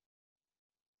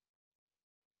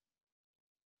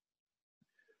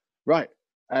Right.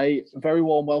 A very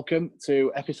warm welcome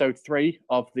to episode 3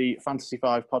 of the Fantasy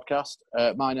 5 podcast.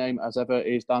 My name, as ever,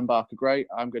 is Dan Barker Gray.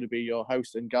 I'm going to be your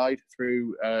host and guide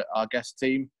through our guest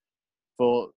team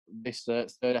for this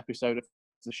third episode of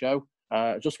the show.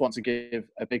 I just want to give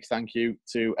a big thank you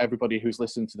to everybody who's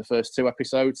listened to the first 2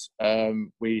 episodes.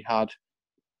 We had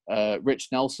Rich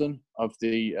Nelson of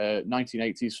the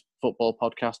 1980s football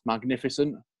podcast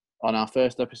Magnificent on our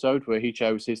first episode, where he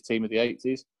chose his team of the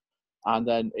 80s. And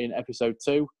then in episode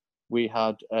 2, we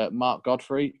had Mark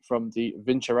Godfrey from the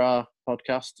Vincerà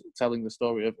podcast telling the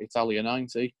story of Italia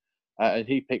 90. And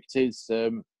he picked his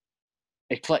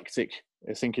eclectic,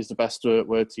 I think is the best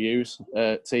word to use,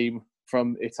 team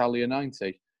from Italia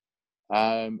 90.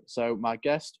 So my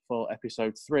guest for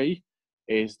episode 3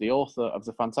 is the author of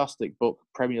the fantastic book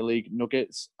Premier League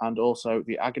Nuggets, and also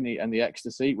The Agony and the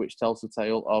Ecstasy, which tells the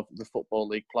tale of the Football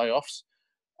League playoffs.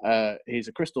 He's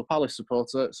a Crystal Palace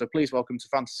supporter, so please welcome to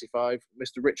Fantasy 5,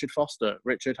 Mr. Richard Foster.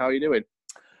 Richard, how are you doing?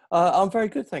 I'm very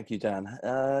good, thank you, Dan.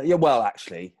 Well,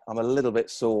 actually, I'm a little bit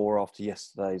sore after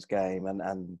yesterday's game,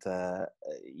 and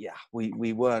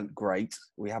we weren't great.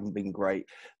 We haven't been great.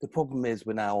 The problem is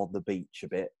we're now on the beach a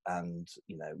bit, and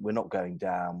we're not going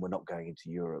down, we're not going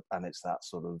into Europe, and it's that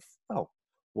sort of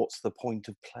what's the point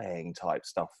of playing type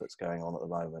stuff that's going on at the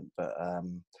moment. But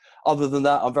other than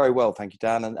that, I'm very well, thank you,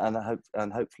 Dan,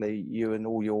 and hopefully you and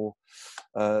all your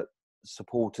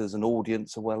supporters and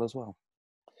audience are well as well.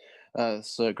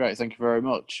 So great, thank you very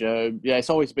much. It's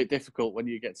always a bit difficult when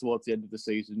you get towards the end of the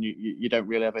season. You don't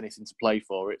really have anything to play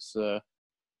for. It's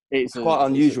quite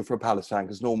unusual for a Palace fan,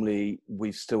 because normally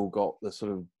we've still got the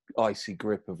sort of icy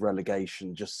grip of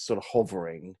relegation just sort of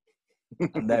hovering,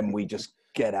 and then we just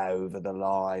get over the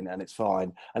line and it's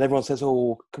fine. And everyone says,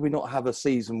 "Oh, can we not have a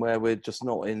season where we're just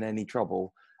not in any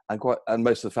trouble?" And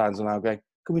most of the fans are now going,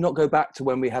 "Can we not go back to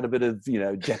when we had a bit of,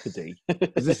 jeopardy?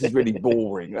 Because this is really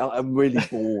boring. I'm really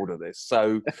bored of this."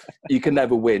 So you can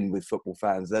never win with football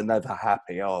fans. They're never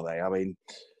happy, are they? I mean,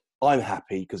 I'm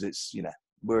happy because it's,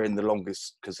 we're in the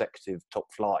longest consecutive top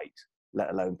flight,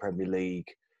 let alone Premier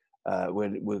League.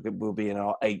 We'll be in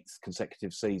our 8th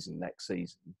consecutive season next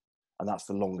season. And that's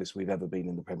the longest we've ever been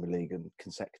in the Premier League and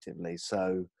consecutively.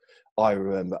 So I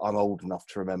remember, I'm old enough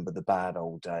to remember the bad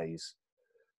old days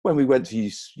when we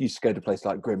used to go to a place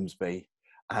like Grimsby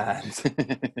and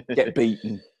get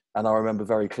beaten. And I remember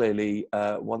very clearly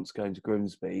once going to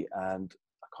Grimsby, and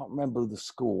I can't remember the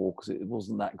score because it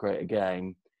wasn't that great a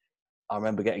game. I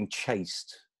remember getting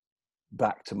chased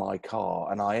back to my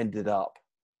car, and I ended up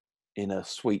in a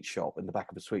sweet shop, in the back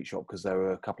of a sweet shop, because there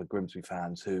were a couple of Grimsby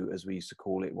fans who, as we used to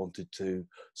call it, wanted to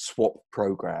swap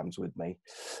programs with me,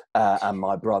 and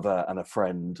my brother and a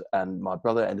friend. And my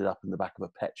brother ended up in the back of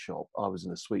a pet shop. I was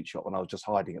in a sweet shop, and I was just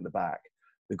hiding at the back.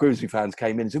 The Grimsby fans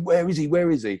came in and said, "Where is he?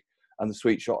 Where is he?" And the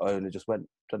sweet shop owner just went,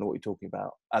 "Don't know what you're talking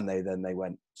about." And they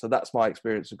went. So that's my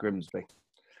experience of Grimsby.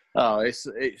 Oh, it's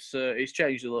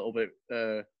changed a little bit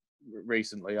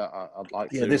recently. I'd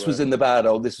like to. Yeah, this was in the bad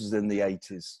old. This was in the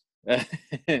 80s.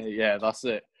 Yeah, that's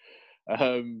it.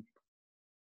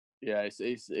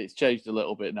 It's changed a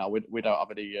little bit now. We don't have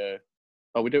any.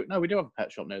 We do. No, we do have a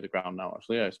pet shop near the ground now.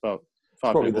 Actually, yeah, it's about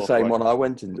 5 probably minutes the same away. one I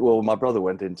went into. Well, my brother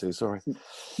went into. Sorry,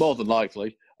 more than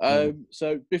likely.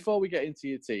 So before we get into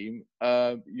your team,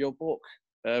 your book,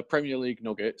 Premier League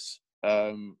Nuggets,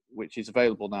 which is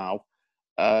available now,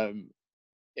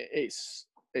 it's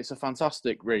a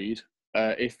fantastic read.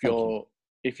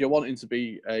 If you're wanting to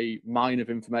be a mine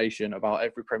of information about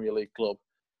every Premier League club,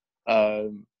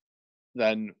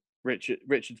 then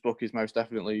Richard's book is most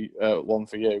definitely one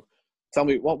for you. Tell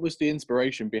me, what was the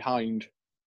inspiration behind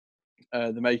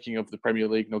the making of the Premier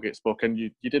League Nuggets book? And you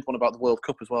did one about the World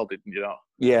Cup as well, didn't you?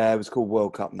 Yeah, it was called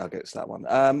World Cup Nuggets, that one.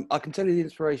 I can tell you the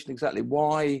inspiration exactly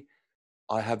why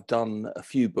I have done a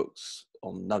few books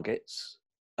on Nuggets.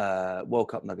 World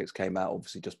Cup Nuggets came out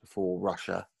obviously just before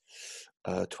Russia.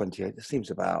 28. It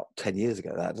seems about 10 years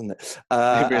ago, that, doesn't it?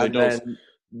 It really does. Then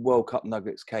World Cup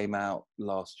Nuggets came out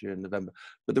last year in November.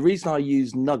 But the reason I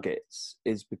use Nuggets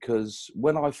is because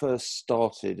when I first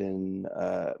started in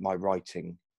my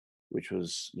writing, which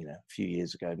was a few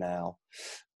years ago now,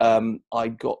 I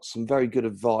got some very good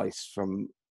advice from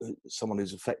someone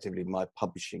who's effectively my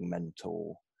publishing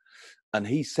mentor. And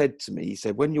he said to me,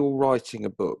 when you're writing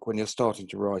a book, when you're starting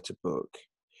to write a book,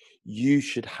 you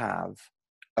should have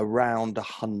around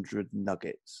 100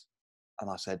 nuggets.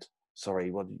 And I said,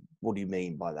 "Sorry, what do you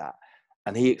mean by that?"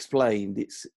 And he explained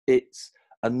it's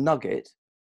a nugget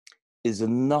is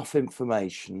enough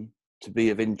information to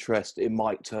be of interest. It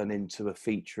might turn into a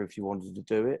feature if you wanted to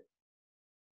do it.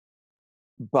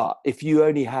 But if you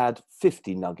only had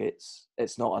 50 nuggets,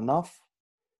 it's not enough.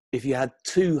 if you had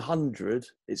 200,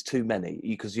 it's too many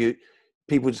because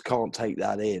people just can't take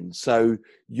that in. So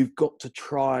you've got to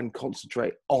try and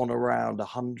concentrate on around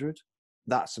 100.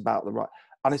 That's about the right.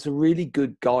 And it's a really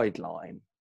good guideline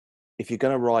if you're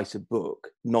going to write a book,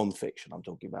 non-fiction I'm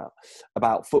talking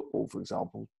about football, for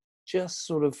example. Just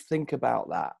sort of think about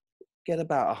that. Get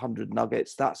about 100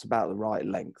 nuggets. That's about the right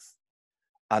length.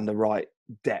 And the right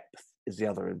depth is the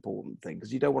other important thing.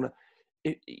 Because you don't want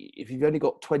to, if you've only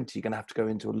got 20, you're going to have to go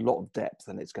into a lot of depth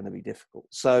and it's going to be difficult.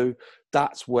 So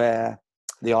that's where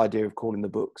the idea of calling the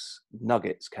books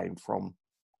Nuggets came from.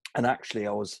 And actually,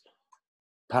 I was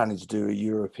planning to do a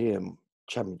European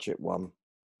Championship one,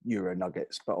 Euro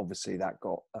Nuggets, but obviously that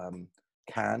got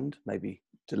canned, maybe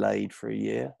delayed for a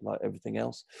year, like everything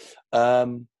else.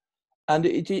 And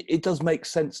it does make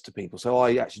sense to people. So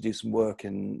I actually do some work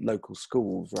in local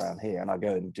schools around here, and I go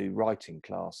and do writing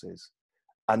classes.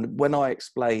 And when I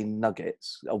explain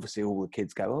nuggets, obviously all the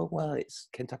kids go, "Oh, well, it's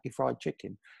Kentucky Fried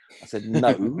Chicken." I said,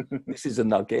 "No, this is a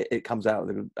nugget. It comes out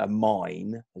of a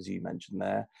mine, as you mentioned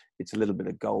there. It's a little bit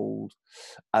of gold."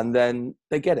 And then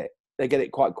they get it. They get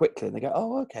it quite quickly. And they go,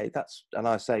 "Oh, okay, that's..." And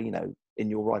I say, in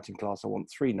your writing class, I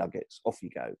want 3 nuggets. Off you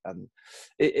go. And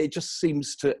it just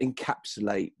seems to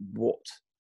encapsulate what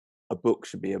a book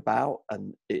should be about.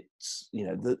 And it's,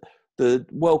 the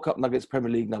World Cup nuggets,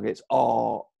 Premier League nuggets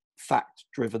are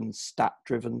fact-driven,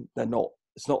 stat-driven.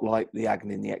 It's not like the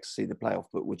agony and the ecstasy of the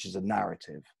playoff book, which is a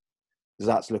narrative, because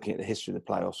that's looking at the history of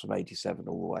the playoffs from 87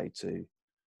 all the way to,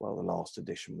 well, the last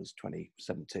edition was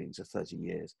 2017, so 30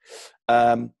 years.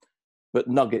 But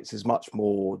Nuggets is much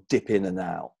more dip in and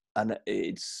out. And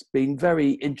it's been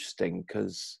very interesting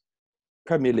because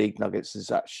Premier League Nuggets is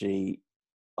actually,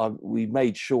 we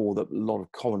made sure that a lot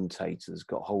of commentators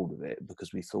got hold of it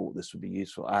because we thought this would be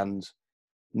useful. And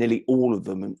nearly all of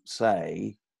them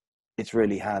say it's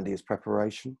really handy as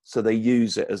preparation. So they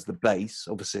use it as the base.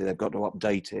 Obviously, they've got to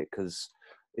update it because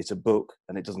it's a book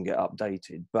and it doesn't get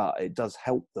updated, but it does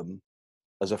help them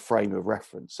as a frame of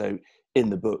reference. So in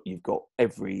the book, you've got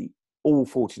all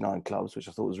 49 clubs, which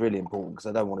I thought was really important because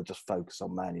I don't want to just focus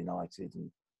on Man United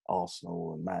and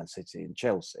Arsenal and Man City and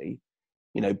Chelsea.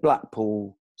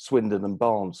 Blackpool, Swindon and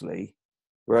Barnsley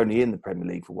were only in the Premier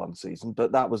League for one season,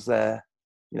 but that was their,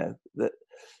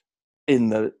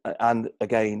 and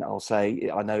again, I'll say,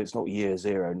 I know it's not year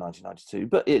 0, 1992,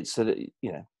 but it's,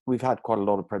 we've had quite a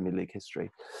lot of Premier League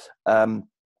history.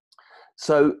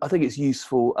 So I think it's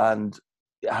useful and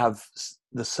have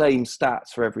the same stats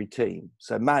for every team.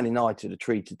 So Man United are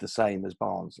treated the same as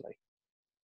Barnsley.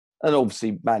 And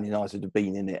obviously Man United have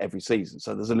been in it every season,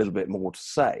 so there's a little bit more to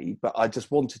say, but I just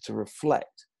wanted to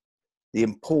reflect the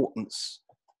importance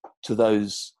to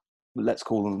those, let's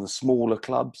call them the smaller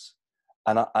clubs.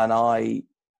 And I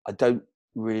don't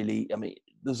really,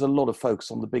 there's a lot of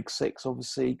focus on the big 6,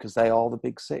 obviously, because they are the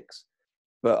big 6.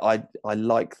 But I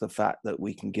like the fact that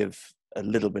we can give a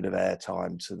little bit of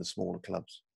airtime to the smaller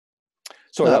clubs.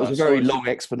 Sorry, that was a very long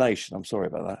explanation. I'm sorry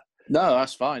about that. No,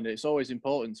 that's fine. It's always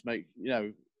important to make,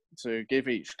 to give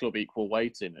each club equal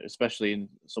weighting, especially in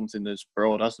something as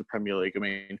broad as the Premier League.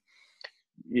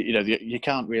 You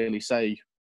can't really say,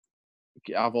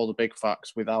 have all the big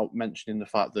facts without mentioning the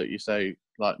fact that you say,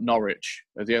 like, Norwich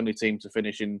are the only team to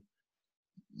finish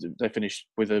they finished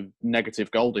with a negative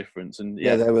goal difference, and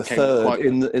they were third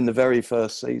in the very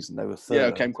first season. They were third.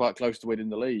 Yeah, came quite close to winning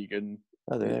the league, and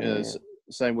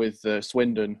same with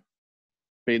Swindon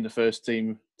being the first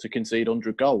team to concede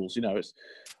 100 goals.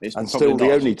 It's and still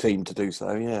the only team to do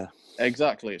so. Yeah,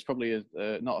 exactly. It's probably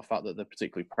not a fact that they're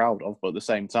particularly proud of, but at the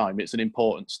same time, it's an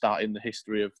important stat in the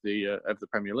history of the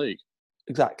Premier League.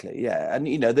 Exactly, yeah. And,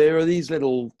 there are these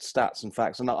little stats and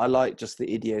facts, and I like just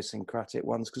the idiosyncratic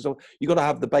ones because you've got to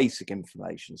have the basic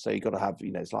information. So you've got to have,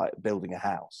 it's like building a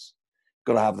house.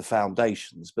 You've got to have the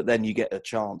foundations, but then you get a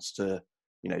chance to,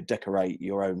 decorate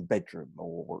your own bedroom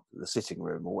or the sitting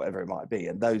room or whatever it might be.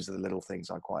 And those are the little things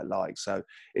I quite like. So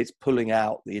it's pulling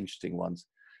out the interesting ones.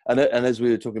 And as we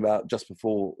were talking about just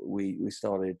before we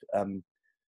started,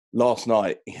 last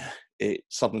night, it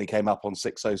suddenly came up on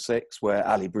 606 where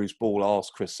Ali Bruce Ball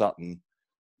asked Chris Sutton,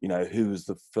 who was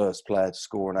the first player to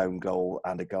score an own goal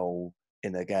and a goal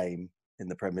in a game in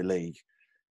the Premier League.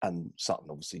 And Sutton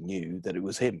obviously knew that it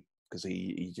was him because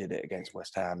he did it against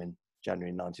West Ham in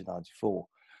January 1994.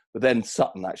 But then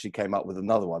Sutton actually came up with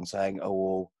another one saying,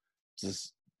 who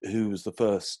was the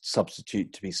first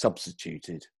substitute to be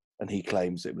substituted? And he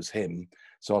claims it was him.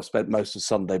 So I've spent most of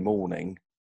Sunday morning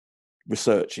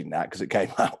researching that because it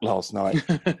came out last night.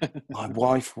 My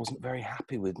wife wasn't very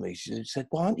happy with me. She said,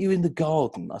 "Why aren't you in the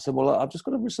garden?" I said, "Well, I've just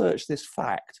got to research this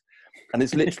fact." And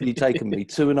it's literally taken me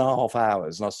 2.5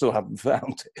 hours and I still haven't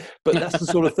found it. But that's the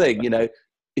sort of thing,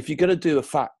 if you're going to do a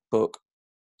fact book,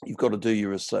 you've got to do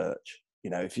your research.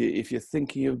 If you're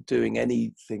thinking of doing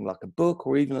anything like a book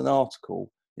or even an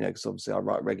article, because obviously I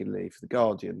write regularly for The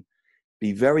Guardian,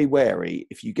 be very wary.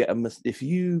 If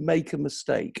you make a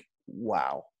mistake,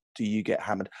 wow, do you get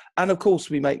hammered? And of course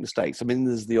we make mistakes. I mean,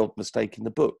 there's the odd mistake in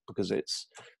the book because it's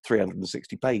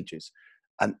 360 pages.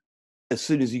 And as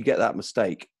soon as you get that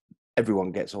mistake,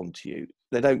 everyone gets onto you.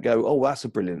 They don't go, oh, that's a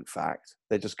brilliant fact.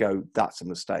 They just go, that's a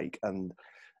mistake. And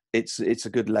it's a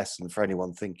good lesson for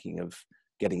anyone thinking of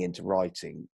getting into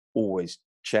writing. Always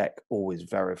check, always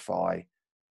verify.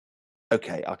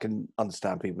 Okay, I can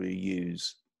understand people who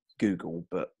use Google,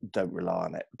 but don't rely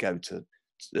on it. Go to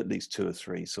at least 2 or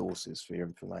 3 sources for your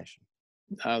information.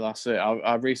 No, that's it.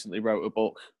 I recently wrote a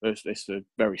book. It's a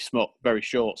very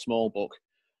short, small book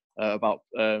about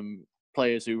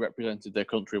players who represented their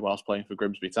country whilst playing for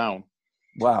Grimsby Town.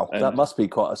 Wow, that must be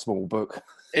quite a small book.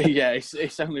 Yeah,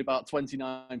 it's only about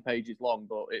 29 pages long,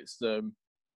 but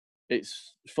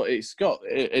it's got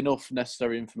enough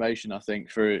necessary information, I think,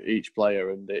 for each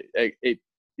player, and it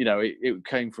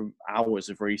came from hours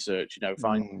of research.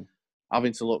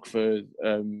 Having to look for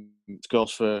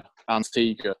scores for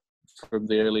Antigua from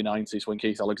the early 90s when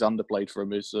Keith Alexander played for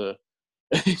him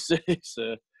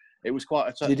it was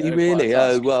quite a. Did he really?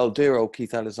 Oh well, dear old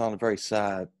Keith Alexander. Very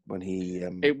sad when he.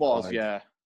 It was, died.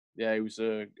 yeah. He was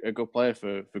a good player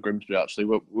for Grimsby. Actually,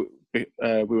 we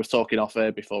were talking off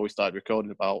air before we started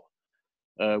recording about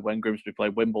when Grimsby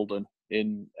played Wimbledon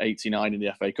in '89 in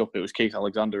the FA Cup. It was Keith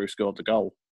Alexander who scored the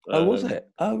goal. Oh, was it?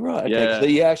 Oh, right. Okay. Yeah. So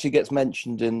he actually gets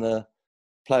mentioned in the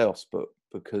playoffs book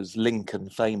because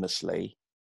Lincoln famously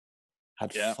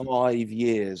had 5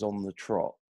 years on the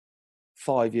trot.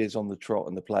 5 years on the trot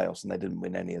in the playoffs, and they didn't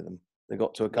win any of them. They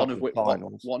got to a couple of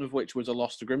finals. One of which was a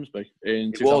loss to Grimsby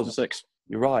in 2006.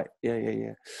 You're right.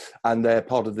 Yeah. And they're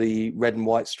part of the red and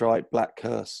white stripe black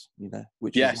curse,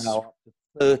 which is now up to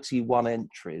 31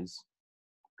 entries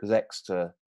because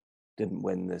Exeter didn't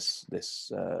win this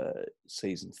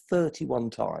season. 31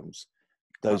 times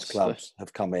those clubs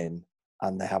have come in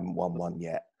and they haven't won one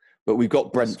yet. But we've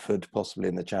got Brentford possibly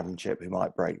in the Championship who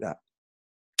might break that.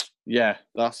 Yeah,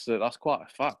 that's quite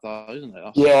a fact, isn't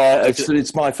it?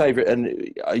 It's my favourite,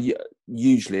 and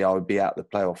usually I would be at the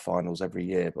playoff finals every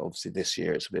year, but obviously this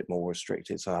year it's a bit more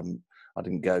restricted, so I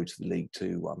didn't go to the League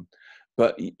Two one.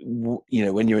 But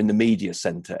when you're in the media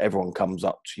centre, everyone comes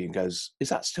up to you and goes, "Is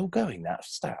that still going? That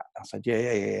stat?" I said,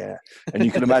 "Yeah." And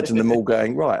you can imagine them all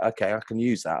going, "Right, okay, I can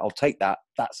use that. I'll take that.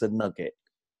 That's a nugget."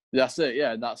 That's it.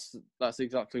 Yeah, that's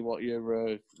exactly what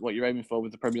you're aiming for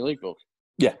with the Premier League book.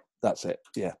 Yeah, that's it.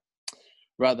 Yeah.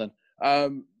 Right then.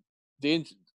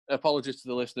 Apologies to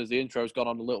the listeners. The intro's gone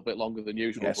on a little bit longer than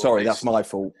usual. Yeah, sorry, that's my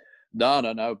fault. No.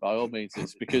 By all means,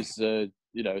 it's because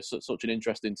it's such an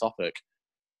interesting topic.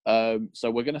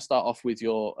 So we're going to start off with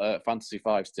your Fantasy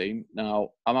Fives team. Now,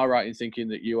 am I right in thinking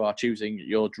that you are choosing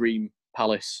your dream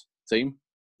Palace team?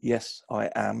 Yes, I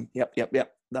am. Yep.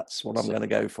 That's what I'm going to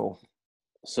go for.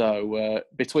 So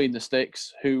between the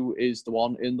sticks, who is the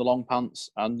one in the long pants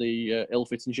and the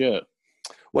ill-fitting shirt?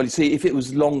 Well, you see, if it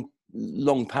was long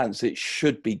pants, it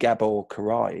should be Gabor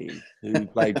Kiraly, who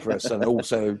played for us and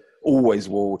also always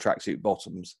wore tracksuit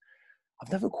bottoms.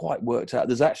 I've never quite worked out.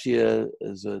 There's actually a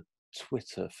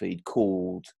Twitter feed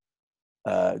called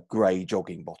Grey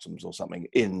Jogging Bottoms or something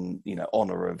in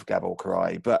honour of Gabor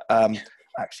Kiraly, but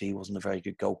actually he wasn't a very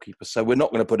good goalkeeper, so we're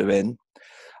not going to put him in.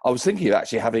 I was thinking of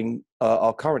actually having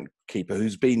our current keeper,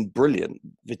 who's been brilliant,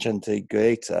 Vicente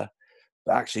Guaita,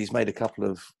 but actually he's made a couple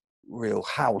of real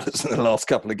howlers in the last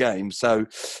couple of games. So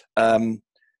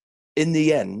in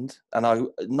the end,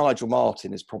 Nigel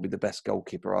Martyn is probably the best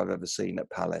goalkeeper I've ever seen at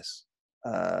Palace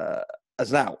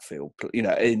as an outfield,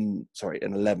 in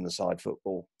 11-a-side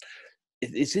football.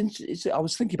 I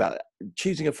was thinking about it,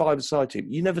 choosing a five-a-side team.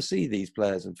 You never see these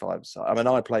players in five-a-side. I mean,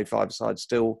 I play five-a-side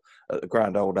still at the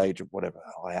grand old age of whatever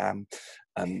I am,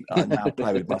 and I now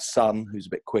play with my son, who's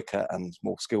a bit quicker and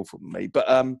more skillful than me. But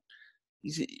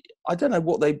I don't know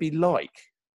what they'd be like,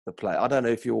 the player. I don't know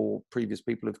if your previous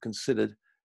people have considered.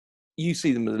 You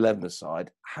see them at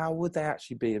 11-a-side. How would they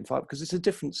actually be in five? Because it's a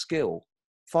different skill.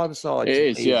 Five-a-side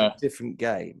is a different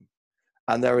game.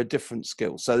 And they're a different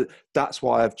skill. So that's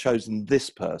why I've chosen this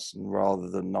person rather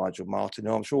than Nigel Martyn,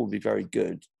 who I'm sure will be very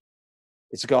good.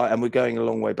 It's a guy, and we're going a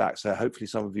long way back, so hopefully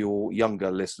some of your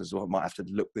younger listeners might have to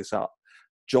look this up.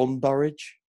 John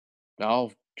Burridge.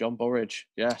 Oh, John Burridge,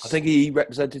 yes. I think he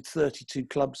represented 32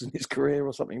 clubs in his career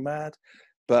or something mad.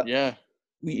 But,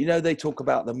 they talk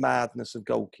about the madness of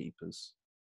goalkeepers.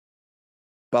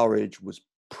 Burridge was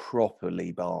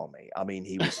properly balmy. I mean,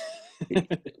 he was.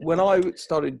 When I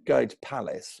started going to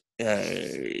Palace,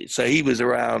 so he was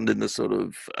around in the sort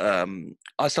of.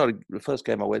 The first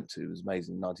game I went to was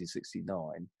amazing,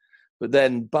 1969, but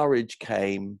then Burridge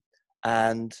came,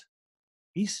 and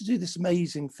he used to do this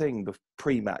amazing thing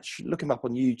pre-match. Look him up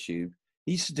on YouTube.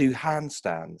 He used to do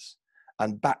handstands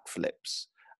and backflips,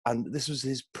 and this was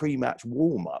his pre-match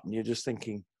warm-up. And you're just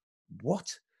thinking, what?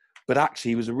 But actually,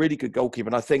 he was a really good goalkeeper.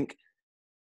 And I think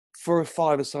for a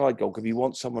five-a-side goalkeeper, you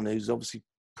want someone who's obviously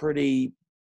pretty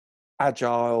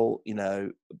agile,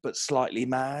 but slightly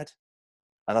mad.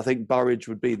 And I think Burridge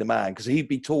would be the man, because he'd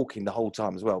be talking the whole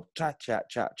time as well. Chat, chat,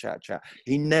 chat, chat, chat.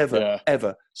 He never,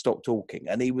 ever stopped talking.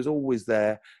 And he was always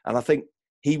there. And I think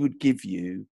he would give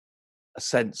you a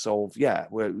sense of,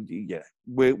 we're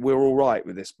all right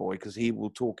with this boy, because he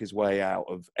will talk his way out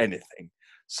of anything.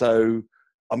 So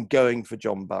I'm going for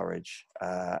John Burridge.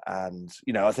 And,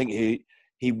 I think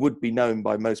he would be known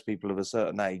by most people of a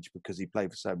certain age because he played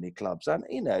for so many clubs. And,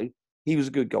 he was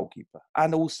a good goalkeeper.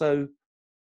 And also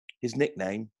his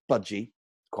nickname, Budgie,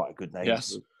 quite a good name.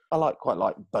 Yes. I quite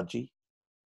like Budgie.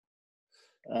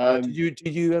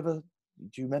 Did you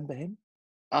remember him?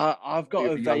 I've got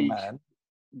a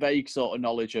vague sort of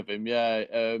knowledge of him.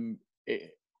 Yeah.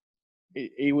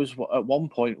 He was at one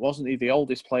point, wasn't he, the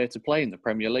oldest player to play in the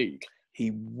Premier League? He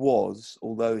was,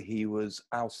 although he was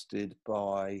ousted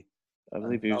by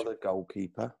another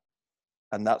goalkeeper.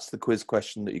 And that's the quiz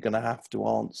question that you're going to have to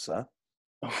answer.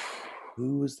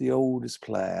 Who was the oldest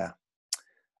player?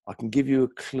 I can give you a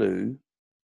clue.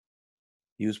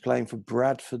 He was playing for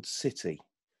Bradford City.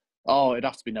 Oh, it'd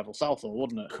have to be Neville Southall,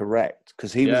 wouldn't it? Correct,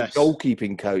 because he was a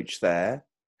goalkeeping coach there,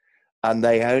 and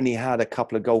they only had a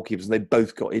couple of goalkeepers, and they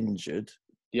both got injured.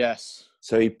 Yes.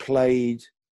 So he played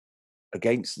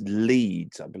against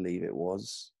Leeds, I believe it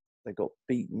was. They got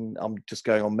beaten. I'm just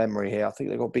going on memory here. I think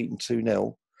they got beaten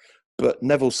 2-0. But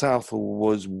Neville Southall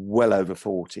was well over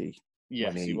 40.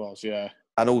 Yes, he was, yeah.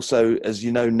 And also, as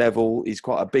you know, Neville is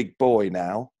quite a big boy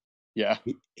now. Yeah.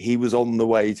 He was on the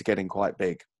way to getting quite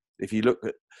big. If you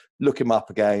look him up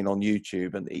again on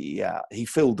YouTube, and he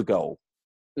filled the goal.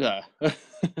 Yeah.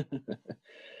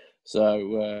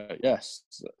 So, yes.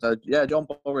 So, yeah, John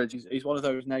Burridge, he's one of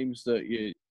those names that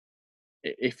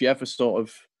if you ever sort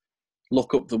of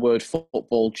look up the word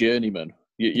football journeyman,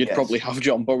 you'd probably have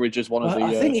John Burridge as one of the...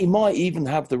 I think he might even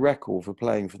have the record for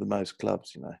playing for the most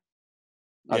clubs,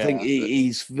 I think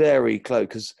he's very close,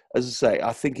 because, as I say,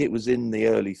 I think it was in the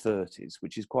early 30s,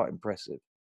 which is quite impressive.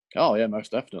 Oh, yeah,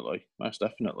 most definitely. Most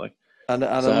definitely. And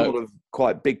a lot of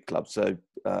quite big clubs. So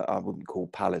I wouldn't call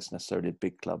Palace necessarily a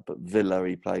big club, but Villa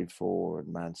he played for,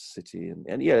 and Manchester City.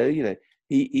 And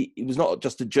he was not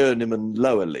just a journeyman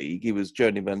lower league, he was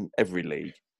journeyman every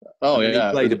league. Oh, and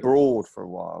he played abroad for a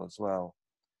while as well.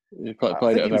 He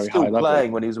played at a very high level.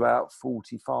 Playing when he was about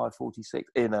 45,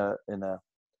 46 in a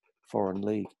foreign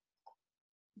league.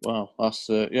 Wow, that's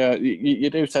you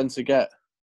do tend to get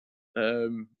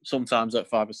sometimes at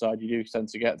five-a-side you do tend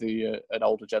to get an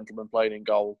older gentleman playing in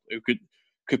goal who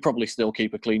could probably still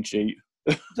keep a clean sheet.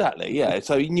 Exactly, yeah.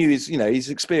 So he knew he's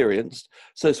experienced.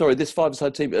 So sorry, this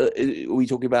five-a-side team, are we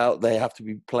talking about they have to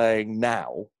be playing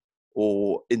now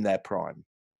or in their prime?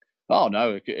 Oh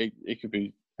no, it could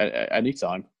be any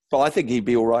time. But I think he'd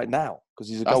be all right now because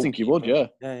he's a goalkeeper. I think he would, yeah.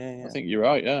 Yeah. I think you're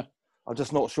right, yeah. I'm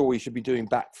just not sure he should be doing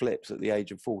backflips at the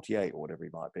age of 48 or whatever he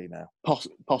might be now.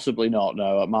 Possibly not.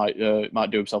 No, it might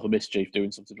do himself a mischief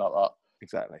doing something like that.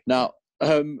 Exactly. Now,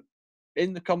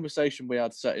 in the conversation we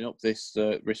had setting up this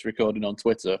recording on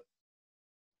Twitter,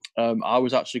 I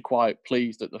was actually quite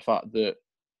pleased at the fact that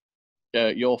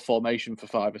your formation for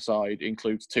five-a-side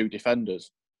includes two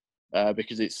defenders,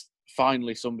 because it's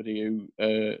finally somebody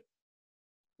who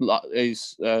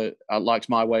likes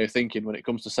my way of thinking when it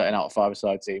comes to setting out a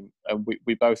five-a-side team. And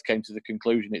we both came to the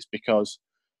conclusion it's because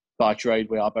by trade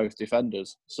we are both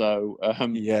defenders. So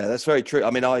yeah, that's very true.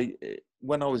 I mean,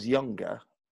 when I was younger,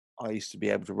 I used to be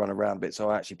able to run around a bit.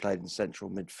 So I actually played in central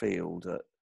midfield at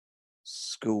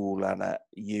school and at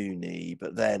uni.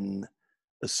 But then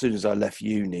as soon as I left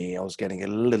uni, I was getting a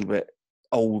little bit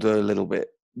older, a little bit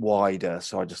wider.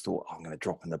 So I just thought, I'm going to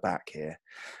drop in the back here.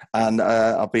 And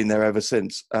I've been there ever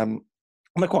since. And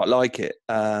I quite like it.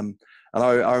 And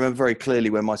I remember very clearly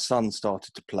when my son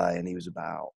started to play and he was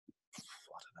about,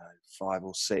 5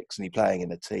 or 6, and he playing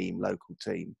in a local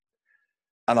team.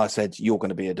 And I said, you're going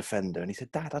to be a defender. And he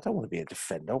said, Dad, I don't want to be a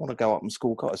defender. I want to go up and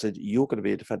score. I said, you're going to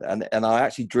be a defender. And I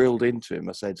actually drilled into him.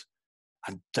 I said,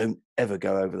 and don't ever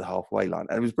go over the halfway line.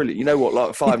 And it was brilliant. You know what,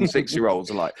 like 5 and 6-year-olds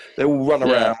are like, they all run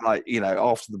around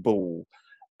after the ball.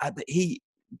 And he,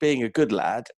 being a good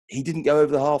lad, he didn't go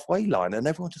over the halfway line. And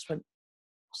everyone just went,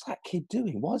 what's that kid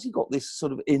doing? Why has he got this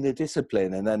sort of inner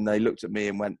discipline? And then they looked at me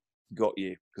and went, got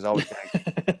you, because I was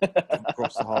going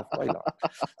across the halfway line.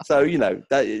 So,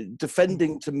 that,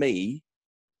 defending to me,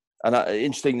 and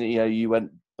interesting that, you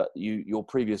went, but your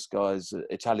previous guys,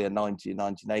 Italia 90 and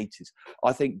 1980s,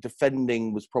 I think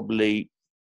defending was probably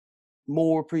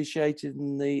more appreciated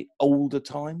in the older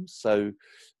times. So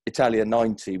Italia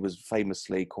 90 was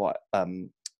famously quite the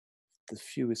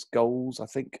fewest goals, I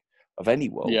think, of any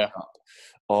World Cup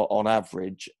on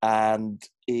average. And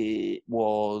it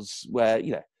was where,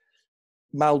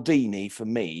 Maldini, for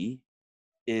me,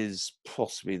 is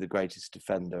possibly the greatest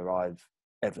defender I've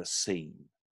ever seen.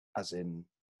 As in,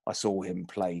 I saw him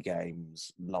play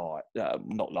games live,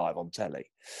 not live on telly.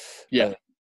 Yeah.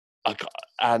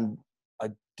 And I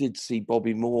did see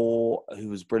Bobby Moore, who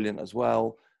was brilliant as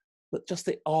well. But just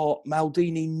the art,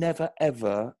 Maldini never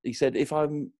ever, he said, if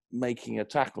I'm making a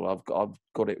tackle, I've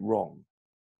got it wrong.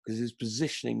 Because his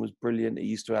positioning was brilliant. He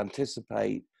used to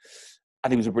anticipate.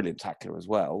 And he was a brilliant tackler as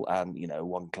well. And,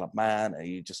 one club man. And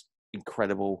he just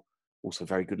incredible. Also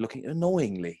very good looking.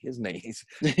 Annoyingly, isn't he?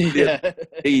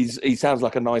 He sounds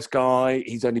like a nice guy.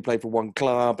 He's only played for one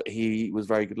club. He was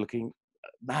very good looking.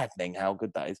 Maddening how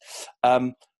good that is.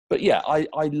 But yeah,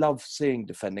 I love seeing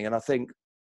defending. And I think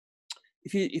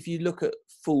if you look at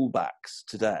fullbacks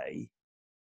today,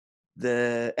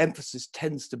 the emphasis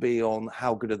tends to be on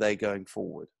how good are they going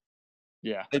forward.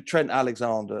 Yeah. Trent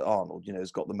Alexander-Arnold,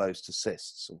 has got the most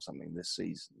assists or something this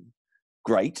season.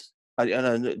 Great.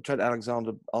 And Trent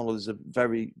Alexander-Arnold is a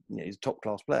very, he's a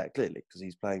top-class player, clearly, because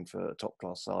he's playing for a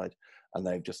top-class side and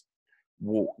they've just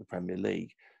walked the Premier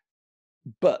League.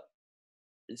 But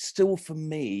still, for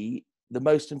me, the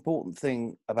most important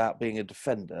thing about being a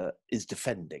defender is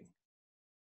defending.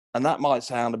 And that might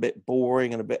sound a bit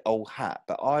boring and a bit old hat,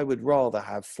 but I would rather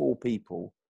have 4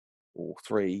 people or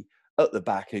 3 at the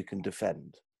back who can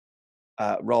defend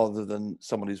rather than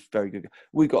someone who's very good.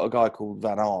 We've got a guy called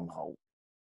Van Aanholt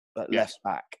at left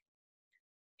back.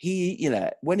 He,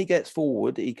 when he gets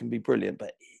forward, he can be brilliant,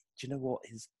 but do you know what?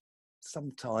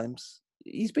 Sometimes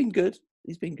he's been good.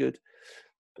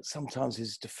 But sometimes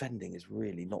his defending is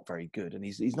really not very good, and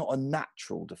he's not a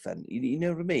natural defender. You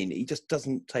know what I mean? He just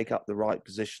doesn't take up the right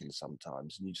position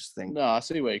sometimes, and you just think. No, I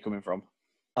see where you're coming from.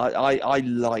 I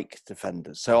like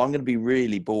defenders, so I'm going to be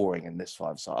really boring in this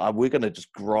 5-side. We're going to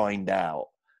just grind out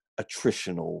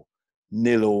attritional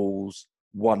 0-0s,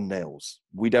 1-0s.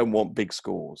 We don't want big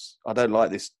scores. I don't like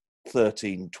this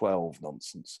 13-12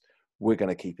 nonsense. We're going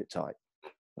to keep it tight.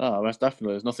 Oh, most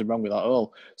definitely. There's nothing wrong with that at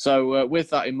all. So with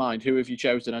that in mind, who have you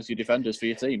chosen as your defenders for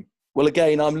your team? Well,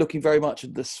 again, I'm looking very much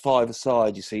at this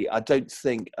 5-a-side, you see.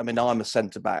 I'm a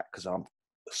centre-back because I'm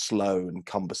slow and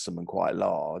cumbersome and quite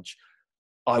large.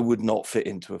 I would not fit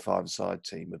into a 5-a-side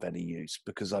team of any use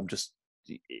because I'm just...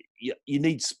 You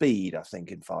need speed, I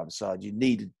think, in 5-a-side. You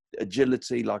need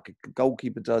agility like a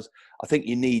goalkeeper does. I think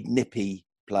you need nippy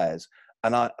players.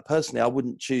 And I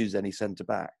wouldn't choose any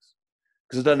centre-backs.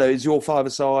 Because I don't know, is your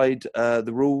 5-a-side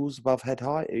the rules above head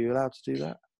height? Are you allowed to do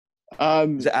that?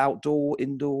 Is it outdoor,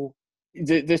 indoor?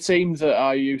 The team that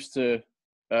I used to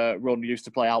run used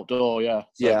to play outdoor, yeah.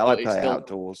 So, yeah, I play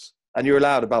outdoors. And you're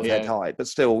allowed above head height, but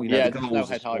still, the goals no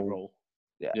head height rule.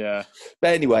 Yeah.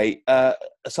 But anyway,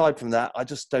 aside from that, I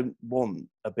just don't want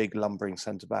a big lumbering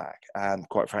centre-back. And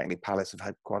quite frankly, Palace have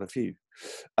had quite a few.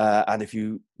 And if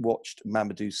you watched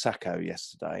Mamadou Sakho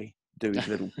yesterday, do his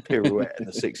little pirouette in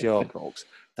the 6-yard box,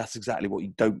 that's exactly what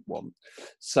you don't want.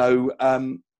 So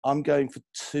I'm going for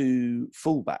 2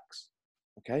 fullbacks,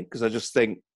 okay? Because I just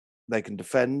think they can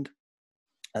defend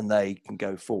and they can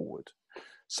go forward.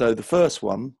 So the first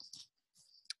one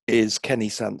is Kenny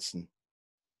Sansom,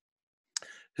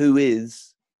 who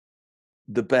is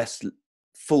the best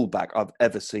fullback I've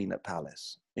ever seen at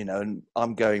Palace. And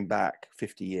I'm going back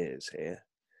 50 years here.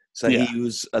 So He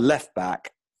was a left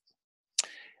back.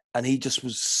 And he just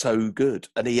was so good.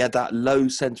 And he had that low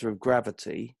centre of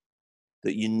gravity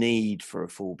that you need for a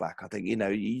fullback. I think,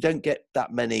 you don't get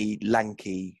that many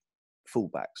lanky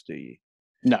fullbacks, do you?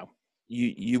 No.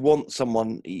 You want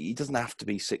someone, he doesn't have to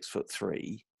be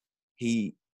 6'3".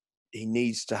 He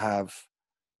needs to have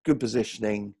good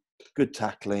positioning, good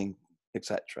tackling,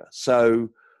 etc. So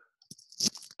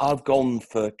I've gone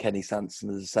for Kenny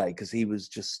Sansom, as I say, because he was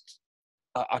just,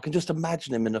 I can just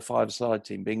imagine him in a 5-a-side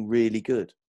team being really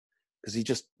good. Because he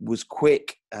just was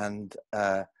quick and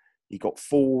he got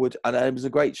forward, and it was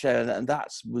a great show. And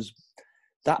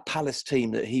that Palace team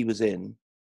that he was in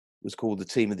was called the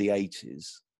Team of the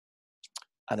 80s,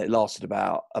 and it lasted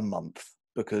about a month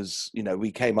because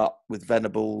we came up with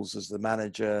Venables as the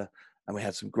manager, and we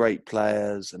had some great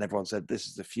players, and everyone said this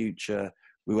is the future.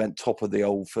 We went top of the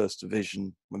old First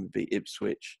Division when we beat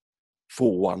Ipswich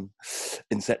 4-1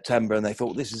 in September, and they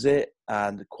thought, this is it.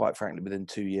 And quite frankly, within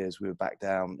 2 years, we were back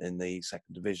down in the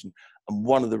Second Division. And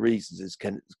one of the reasons is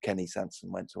Kenny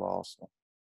Sansom went to Arsenal.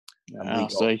 And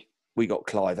we got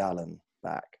Clive Allen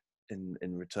back in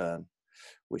return,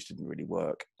 which didn't really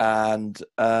work. And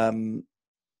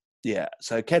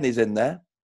so Kenny's in there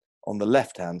on the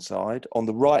left-hand side. On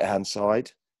the right-hand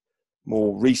side,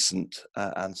 more recent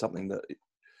and something that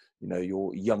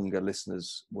your younger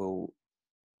listeners will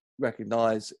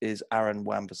recognise is Aaron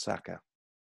Wan-Bissaka.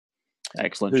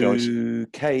 Excellent choice. Who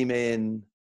came in,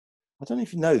 I don't know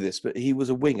if you know this, but he was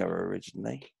a winger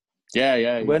originally.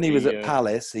 Yeah. When he was at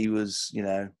Palace, he was,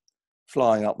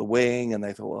 flying up the wing, and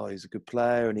they thought, oh, he's a good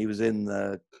player, and he was in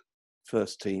the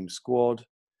first team squad.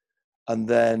 And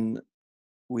then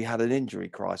we had an injury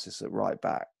crisis at right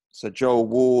back. So Joel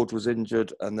Ward was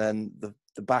injured, and then the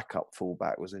backup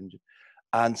fullback was injured.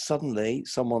 And suddenly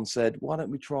someone said, why don't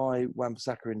we try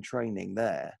Wan-Bissaka in training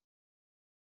there?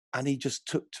 And he just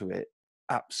took to it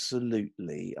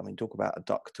absolutely. I mean, talk about a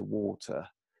duck to water.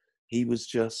 He was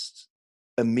just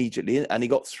immediately in, and he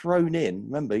got thrown in.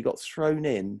 Remember, he got thrown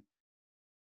in.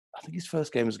 I think his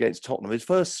first game was against Tottenham. His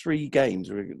first 3 games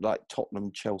were like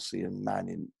Tottenham, Chelsea, and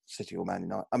Man City or Man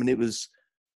United. I mean, it was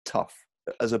tough.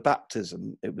 As a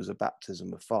baptism, it was a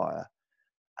baptism of fire.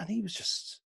 And he was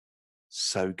just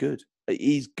so good.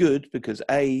 He's good because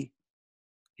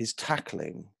his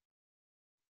tackling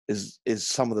is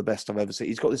some of the best I've ever seen.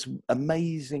 He's got this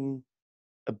amazing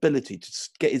ability to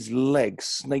get his legs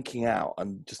snaking out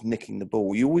and just nicking the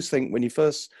ball. You always think when I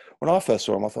first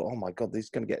saw him, I thought, oh my God, he's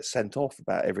going to get sent off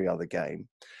about every other game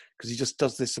because he just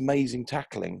does this amazing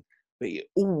tackling. But he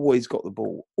always got the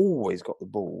ball.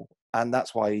 And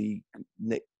that's why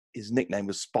his nickname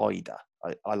was Spider.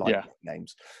 I like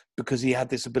nicknames because he had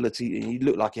this ability. He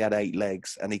looked like he had 8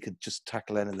 legs and he could just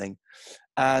tackle anything.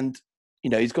 And,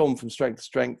 he's gone from strength to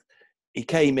strength. He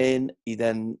came in, he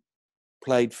then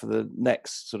played for the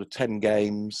next sort of 10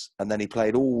 games, and then he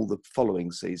played all the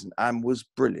following season and was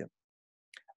brilliant.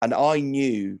 And I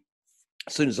knew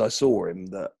as soon as I saw him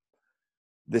that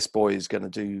this boy is going to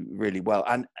do really well.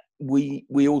 And we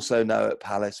also know at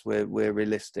Palace we're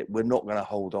realistic. We're not going to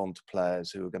hold on to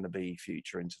players who are going to be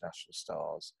future international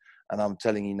stars. And I'm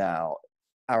telling you now,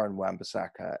 Aaron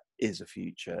Wan-Bissaka is a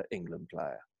future England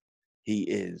player. He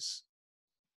is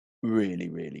really,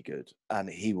 really good, and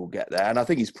he will get there. And I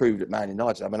think he's proved at Man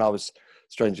United. I mean,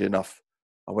 strangely enough,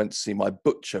 I went to see my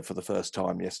butcher for the first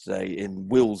time yesterday in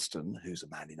Willesden, who's a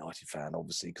Man United fan,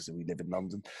 obviously, because we live in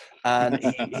London. And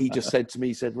he just said to me,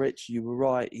 he said, Rich, you were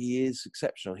right. He is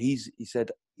exceptional. He said,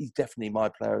 he's definitely my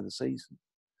player of the season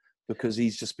because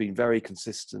he's just been very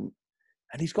consistent.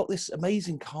 And he's got this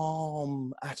amazing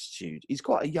calm attitude. He's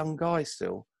quite a young guy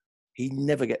still. He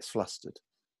never gets flustered.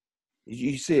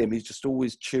 You see him, he's just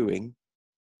always chewing.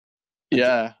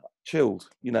 Yeah. Chilled,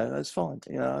 that's fine.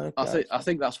 Okay. I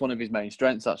think that's one of his main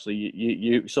strengths. Actually,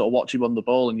 you sort of watch him on the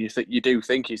ball, and you do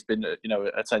think he's been a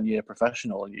 10-year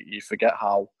professional, and you forget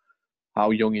how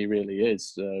young he really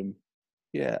is.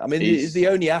 Yeah, I mean, it's the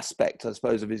only aspect, I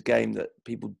suppose, of his game that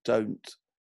people don't.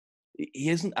 He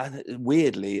isn't,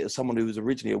 weirdly, as someone who was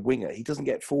originally a winger, he doesn't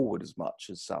get forward as much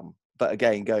as some. But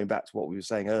again, going back to what we were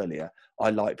saying earlier, I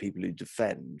like people who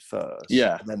defend first,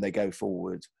 and then they go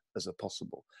forward as a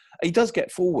possible. He does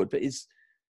get forward, but he's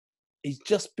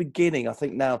just beginning, I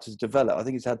think, now to develop. I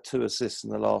think he's had 2 assists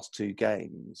in the last 2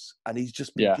 games, and he's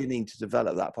just beginning to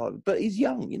develop that part. But he's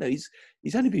young,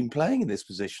 he's only been playing in this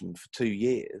position for 2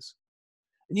 years.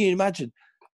 And you imagine,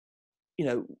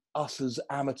 us as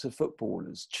amateur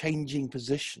footballers changing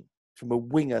position from a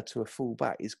winger to a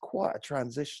fullback is quite a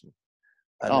transition.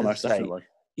 And most definitely.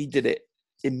 He did it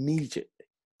immediately,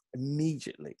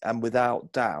 and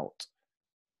without doubt,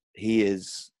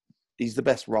 he's the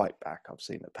best right back I've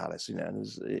seen at Palace. And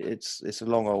it's a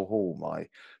long old haul, my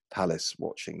Palace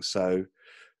watching. So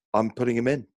I'm putting him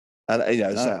in,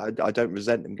 and so I don't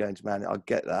resent him going to Man. I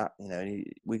get that.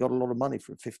 We got a lot of money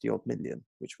for 50 odd million,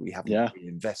 which we haven't really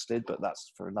invested, but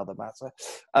that's for another matter.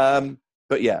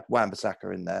 But yeah,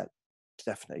 Wan-Bissaka in there,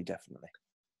 definitely.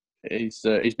 He's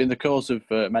been the cause of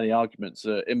many arguments.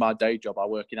 In my day job, I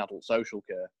work in adult social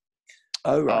care.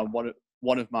 Oh, right.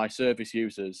 One of my service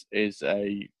users is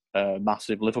a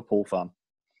massive Liverpool fan.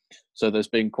 So there's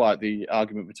been quite the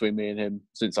argument between me and him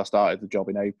since I started the job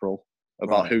in April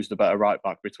about who's the better right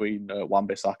back between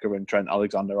Wan-Bissaka and Trent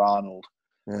Alexander-Arnold.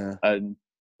 Yeah. And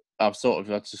I've sort of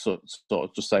had to sort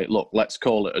of just say, look, let's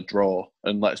call it a draw,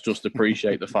 and let's just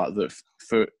appreciate the fact that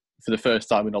for the first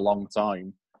time in a long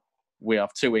time, we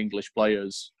have 2 English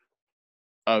players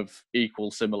of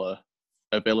similar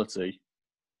ability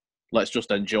let's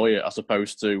just enjoy it as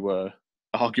opposed to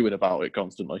arguing about it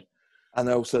constantly. And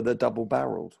also they're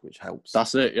double-barreled, which helps.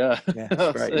 That's it, yeah. Yeah,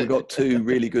 it's great. We've got two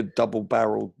really good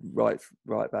double-barreled right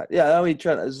back. Yeah, I mean,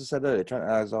 Trent, as I said earlier, Trent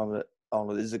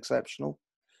Alexander-Arnold is exceptional.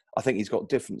 I think he's got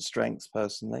different strengths,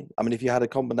 personally. I mean, if you had a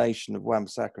combination of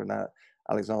Wan-Bissaka and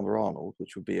Alexander-Arnold,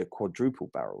 which would be a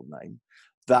quadruple-barreled name,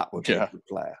 that would be a good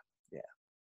player. Yeah.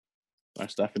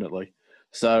 Most definitely.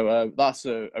 So that's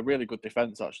a really good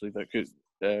defence, actually. That could.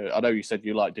 I know you said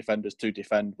you like defenders to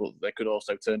defend, but they could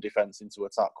also turn defence into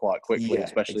attack quite quickly,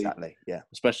 especially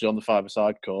on the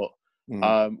five-a-side court.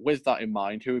 With that in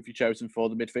mind, who have you chosen for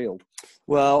the midfield?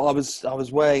 Well, I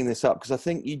was weighing this up because I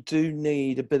think you do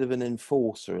need a bit of an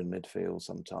enforcer in midfield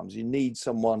sometimes. You need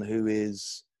someone who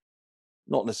is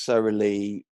not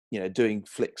necessarily, doing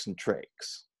flicks and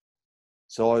tricks.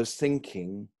 So I was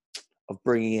thinking of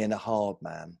bringing in a hard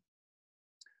man.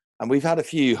 And we've had a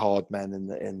few hard men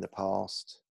in the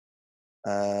past.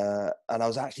 And I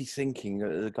was actually thinking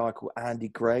of a guy called Andy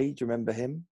Gray. Do you remember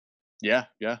him? Yeah.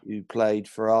 Who played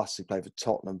for us. He played for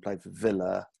Tottenham, played for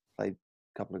Villa, played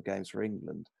a couple of games for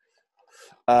England.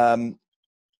 And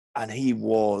he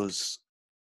was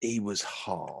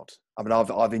hard. I mean,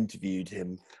 I've interviewed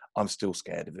him. I'm still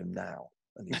scared of him now.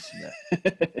 And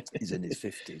he's in his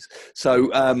 50s.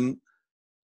 So, and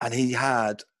he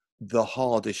had the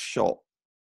hardest shot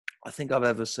I think I've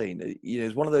ever seen.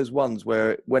 It's one of those ones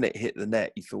where when it hit the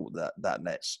net, you thought that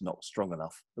net's not strong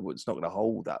enough. It's not going to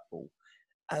hold that ball.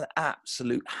 An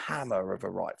absolute hammer of a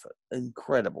right foot.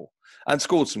 Incredible. And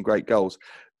scored some great goals.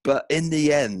 But in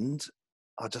the end,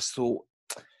 I just thought,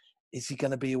 is he going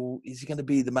to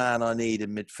be the man I need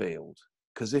in midfield?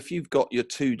 Because if you've got your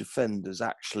two defenders,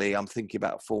 actually, I'm thinking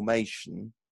about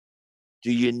formation.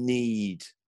 Do you need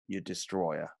your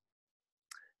destroyer?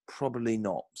 Probably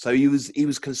not. So he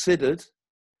was considered,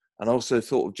 and I also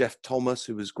thought of Jeff Thomas,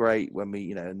 who was great when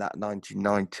we, in that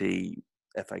 1990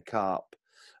 FA Cup,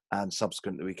 and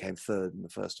subsequently we came third in the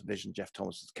first division. Jeff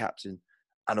Thomas was captain,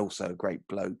 and also a great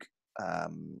bloke,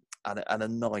 and a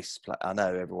nice player. I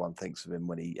know everyone thinks of him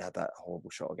when he had that horrible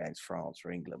shot against France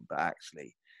for England, but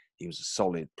actually he was a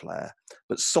solid player.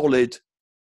 But solid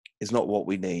is not what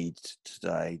we need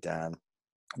today, Dan.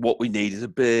 What we need is a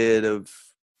bit of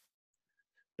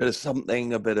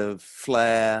something, a bit of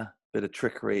flair, a bit of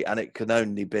trickery, and it can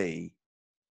only be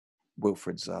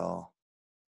Wilfried Zaha.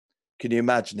 Can you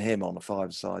imagine him on a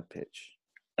five-side pitch?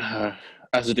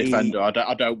 As a defender, I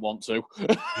don't want to.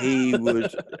 He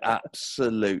would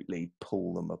absolutely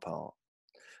pull them apart.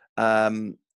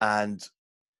 And,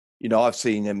 I've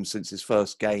seen him since his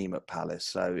first game at Palace,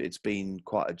 so it's been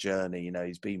quite a journey.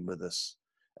 He's been with us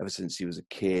ever since he was a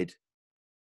kid.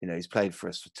 He's played for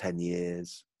us for 10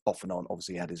 years. Off and on,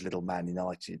 obviously, he had his little Man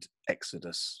United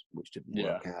exodus, which didn't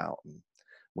work out, and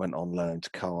went on loan to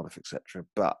Cardiff, etc.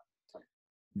 But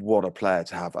what a player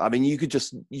to have! I mean, you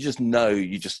just know,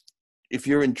 if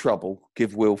you're in trouble,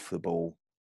 give Wilf the ball,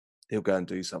 he'll go and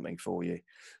do something for you.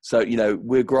 So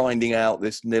we're grinding out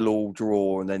this 0-0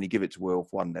 draw, and then you give it to Wilf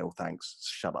 1-0. Thanks,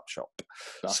 shut up shop.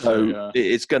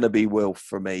 It's going to be Wilf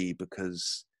for me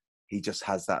because he just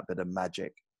has that bit of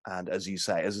magic, and as you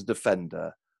say, as a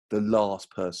defender, the last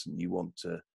person you want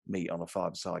to meet on a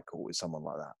five-side court is someone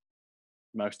like that.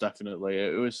 Most definitely.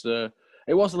 It was a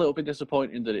little bit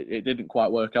disappointing that it didn't quite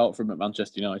work out for him at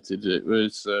Manchester United. It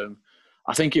was,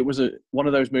 I think it was one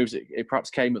of those moves, it perhaps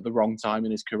came at the wrong time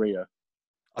in his career.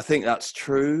 I think that's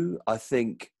true. I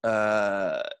think,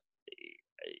 because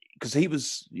he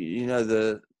was,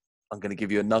 I'm going to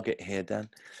give you a nugget here, Dan.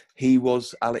 He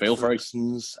was Alex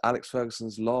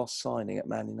Ferguson's last signing at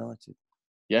Man United.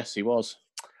 Yes, he was.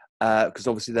 Because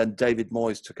obviously then David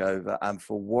Moyes took over, and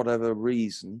for whatever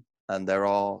reason, and there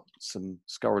are some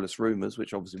scurrilous rumours,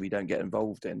 which obviously we don't get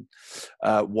involved in,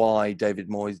 why David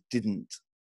Moyes didn't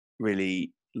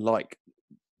really like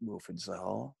Wilfried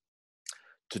Zaha,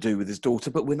 to do with his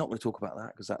daughter, but we're not going to talk about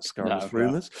that because that's scurrilous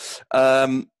rumours.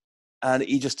 And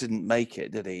he just didn't make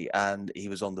it, did he? And he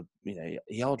was on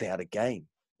he hardly had a game.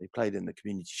 He played in the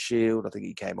Community Shield. I think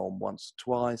he came on once or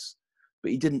twice. But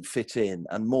he didn't fit in.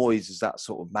 And Moyes is that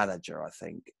sort of manager, I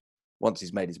think. Once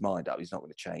he's made his mind up, he's not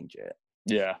going to change it.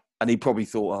 Yeah. And he probably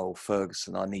thought,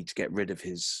 Ferguson, I need to get rid of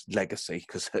his legacy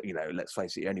because, let's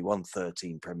face it, he only won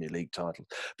 13 Premier League titles.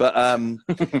 But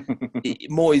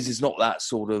Moyes is not that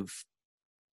sort of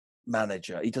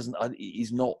manager.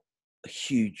 He's not a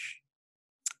huge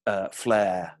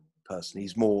flair person.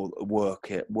 He's more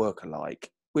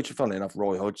worker-like, which, funnily enough,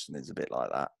 Roy Hodgson is a bit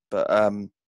like that. But,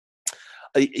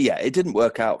 it didn't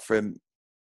work out for him,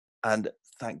 and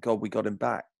thank God we got him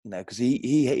back because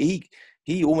he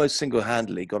almost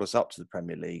single-handedly got us up to the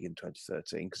Premier League in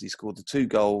 2013 because he scored the 2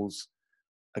 goals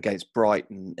against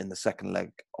Brighton in the second leg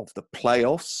of the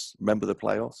playoffs. Remember the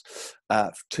playoffs?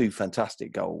 2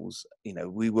 fantastic goals.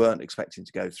 We weren't expecting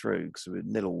to go through because we were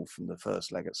 0 from the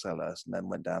first leg at Selhurst and then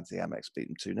went down to the Amex, beat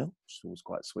them 2-0, which was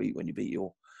quite sweet when you beat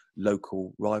your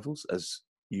local rivals, as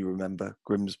you remember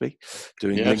Grimsby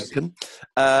doing Lincoln.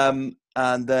 And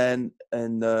then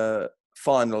in the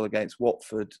final against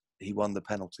Watford, he won the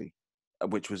penalty,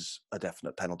 which was a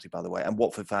definite penalty, by the way. And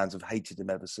Watford fans have hated him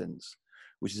ever since,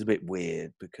 which is a bit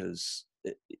weird because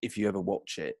if you ever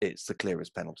watch it, it's the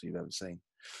clearest penalty you've ever seen.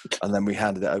 And then we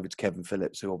handed it over to Kevin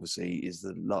Phillips, who obviously is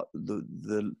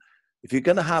the if you're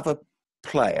going to have a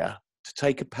player to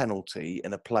take a penalty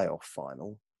in a playoff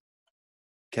final,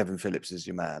 Kevin Phillips is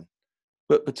your man.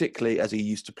 But particularly as he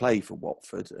used to play for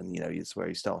Watford, and it's where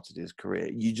he started his career.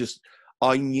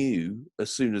 I knew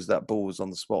as soon as that ball was on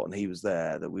the spot and he was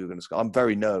there that we were going to score. I'm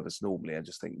very nervous normally. I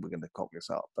just think we're going to cock this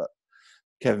up, but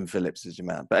Kevin Phillips is your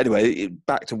man. But anyway,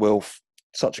 back to Wilf,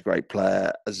 such a great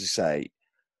player. As you say,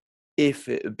 if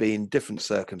it had been different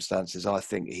circumstances, I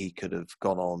think he could have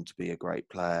gone on to be a great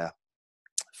player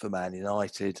for Man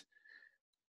United.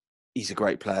 He's a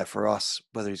great player for us.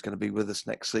 Whether he's going to be with us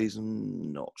next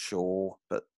season, not sure.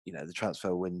 But, the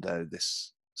transfer window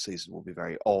this season will be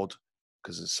very odd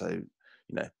because it's so,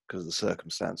 because of the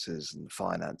circumstances and the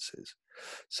finances.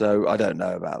 So I don't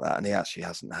know about that. And he actually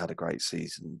hasn't had a great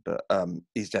season, but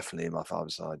he's definitely in my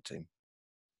 5-a-side team.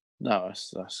 No,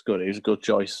 that's good. He was a good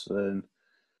choice. And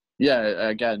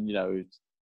again,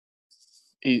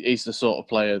 he's the sort of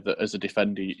player that as a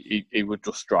defender, he would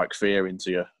just strike fear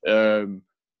into you.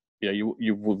 You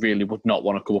really would not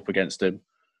want to come up against him.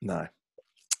 No,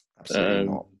 absolutely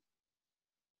not.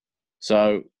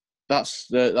 So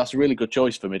that's a really good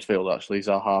choice for midfield, actually,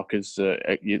 Zaha, because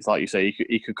it's like you say,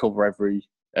 he could cover every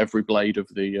blade of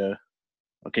the.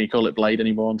 Can you call it blade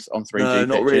anymore on 3G? No,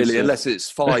 not really, unless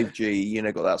it's 5G.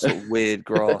 Got that sort of weird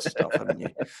grass stuff, haven't you?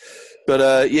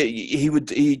 But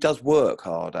he does work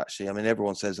hard, actually. I mean,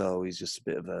 everyone says, "Oh, he's just a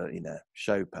bit of a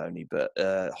show pony," but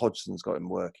Hodgson's got him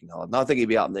working hard, and I think he'd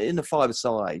be up there in the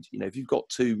 5-a-side. If you've got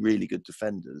 2 really good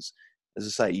defenders, as I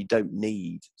say, you don't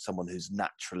need someone who's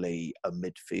naturally a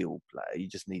midfield player. You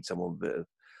just need someone with a bit of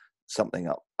something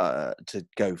up to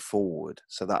go forward.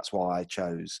 So that's why I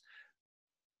chose.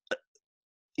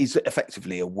 He's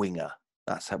effectively a winger.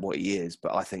 That's what he is.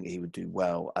 But I think he would do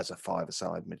well as a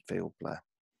 5-a-side midfield player.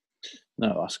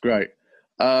 No, that's great.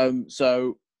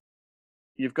 So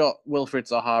you've got Wilfried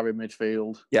Zaha in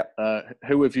midfield. Yep.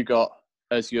 Who have you got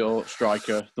as your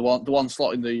striker? The one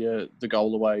slotting the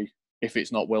goal away if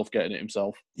it's not Wilf getting it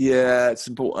himself. Yeah, it's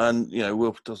important. And,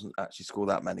 Wilf doesn't actually score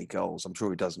that many goals. I'm sure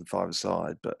he does in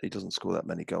 5-a-side, but he doesn't score that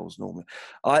many goals normally.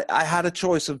 I had a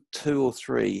choice of 2 or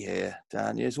 3 here,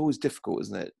 Dan. It's always difficult,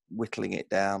 isn't it, whittling it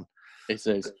down? It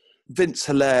is. Vince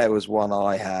Hilaire was one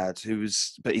I had,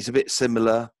 but he's a bit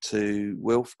similar to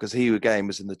Wilf because he, again,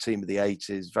 was in the team of the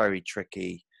 80s, very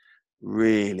tricky,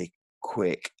 really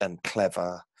quick and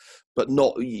clever, but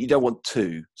you don't want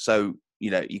 2. So,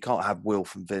 you can't have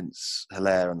Wilf and Vince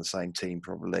Hilaire on the same team,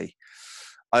 probably.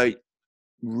 I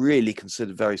really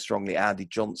considered very strongly Andy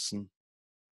Johnson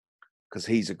because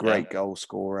he's a great goal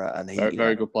scorer. And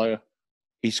very good player.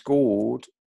 He scored.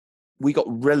 We got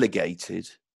relegated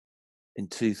in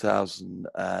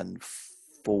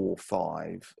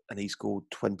 2004-05, and he scored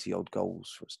 20-odd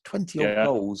goals for us. 20-odd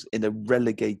goals in a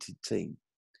relegated team.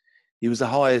 He was the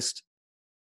highest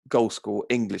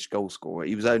English goal scorer.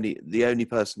 He was the only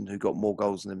person who got more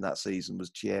goals than him that season was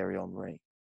Thierry Henry.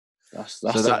 That's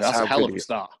a hell of a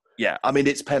start. Yeah, I mean,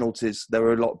 it's penalties. There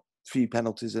were few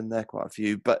penalties in there, quite a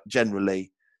few, but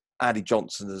generally, Andy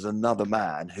Johnson is another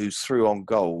man who's through on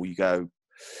goal. You go,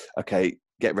 okay,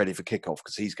 get ready for kickoff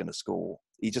because he's going to score.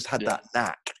 He just had that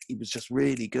knack. He was just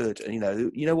really good. And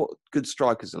you know what good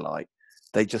strikers are like?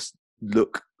 They just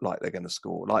look like they're going to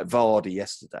score. Like Vardy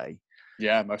yesterday.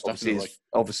 Yeah, most definitely.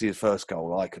 Obviously, his first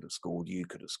goal, I could have scored, you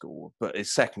could have scored. But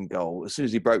his second goal, as soon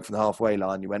as he broke from the halfway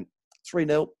line, you went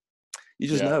 3-0. You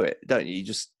just know it, don't you? You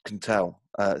just can tell.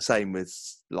 Same with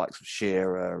likes of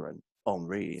Shearer and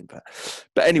Henry, in fact.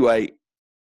 But anyway,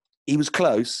 he was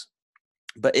close.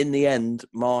 But in the end,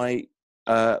 my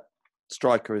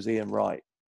striker is Ian Wright.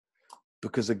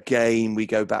 Because again, we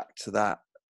go back to that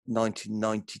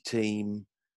 1990 team.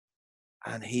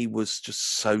 And he was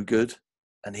just so good.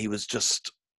 And he was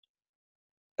just,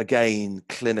 again,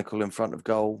 clinical in front of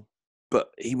goal. But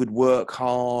he would work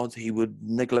hard. He would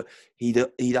neglect. He'd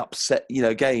upset.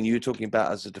 Again, you were talking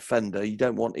about as a defender. You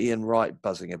don't want Ian Wright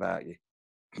buzzing about you.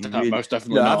 Really, most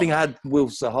definitely having not. had Will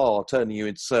Sahar turning you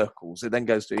in circles, it then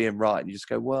goes to Ian Wright, and you just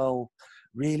go, well,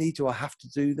 really, do I have to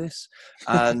do this?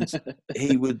 And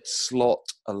he would slot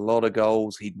a lot of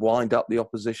goals. He'd wind up the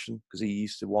opposition because he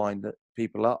used to wind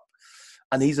people up.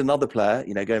 And he's another player,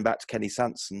 going back to Kenny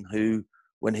Sanson, who,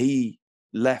 when he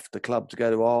left the club to go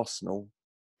to Arsenal,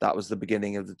 that was the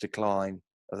beginning of the decline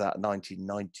of that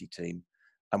 1990 team.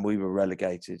 And we were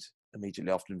relegated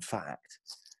immediately after. In fact,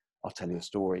 I'll tell you a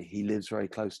story. He lives very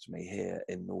close to me here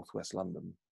in northwest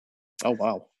London. Oh,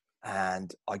 wow.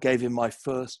 And I gave him my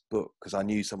first book because I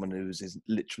knew someone who was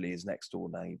literally his next door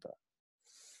neighbour.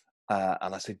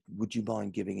 And I said, would you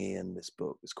mind giving Ian this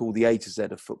book? It's called The A to Z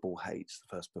of Football Hates,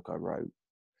 the first book I wrote.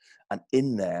 And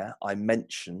in there, I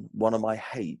mention one of my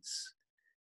hates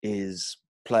is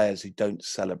players who don't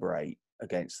celebrate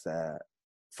against their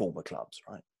former clubs,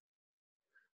 right?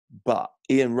 But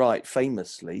Ian Wright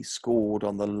famously scored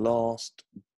on the last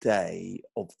day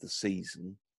of the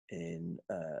season in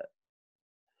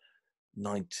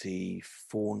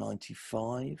 94,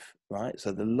 95, right?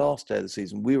 So the last day of the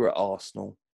season, we were at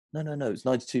Arsenal. No, it's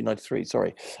 92, 93,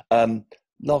 sorry.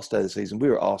 Last day of the season, we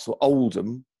were at Arsenal.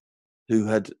 Oldham, who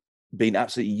had been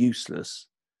absolutely useless,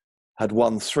 had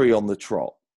won 3 on the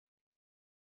trot.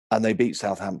 And they beat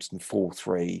Southampton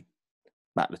 4-3.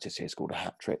 Matt Le Tissier scored a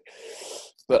hat-trick.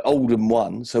 But Oldham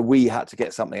won, so we had to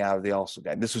get something out of the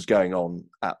Arsenal game. This was going on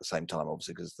at the same time,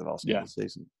 obviously, because it's the last game of the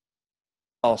season.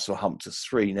 Arsenal humped us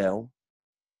 3-0.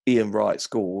 Ian Wright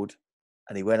scored,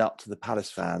 and he went up to the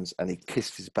Palace fans and he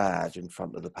kissed his badge in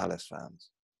front of the Palace fans.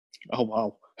 Oh,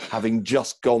 wow. Having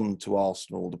just gone to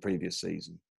Arsenal the previous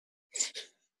season.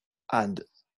 And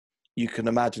you can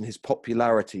imagine his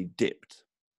popularity dipped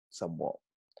somewhat.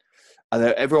 And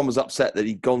everyone was upset that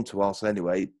he'd gone to Arsenal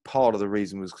anyway. Part of the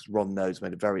reason was because Ron Knowles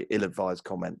made a very ill-advised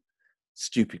comment,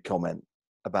 stupid comment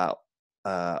about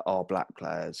our black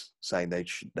players, saying they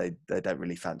don't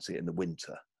really fancy it in the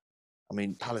winter. I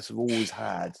mean, Palace have always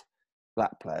had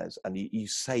black players, and you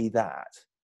say that,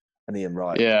 and Ian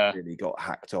Wright really got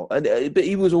hacked on. But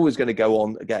he was always going to go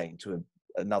on again to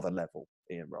another level,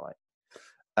 Ian Wright.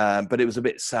 But it was a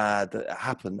bit sad that it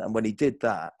happened. And when he did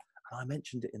that, and I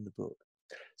mentioned it in the book.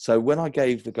 So when I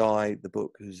gave the guy the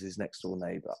book, who's his next door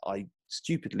neighbour, I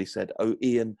stupidly said, oh,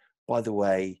 Ian, by the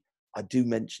way, I do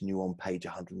mention you on page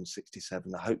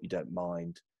 167. I hope you don't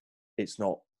mind. It's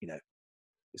not,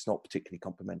 it's not particularly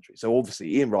complimentary. So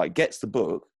obviously Ian Wright gets the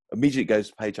book, immediately goes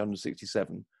to page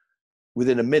 167.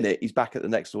 Within a minute, he's back at the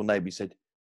next door neighbour. He said,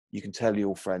 you can tell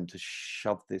your friend to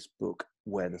shove this book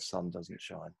where the sun doesn't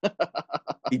shine.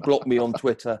 He blocked me on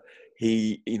Twitter.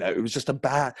 It was just a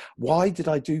bad. Why did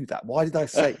I do that? Why did I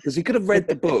say? Because he could have read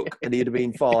the book and he'd have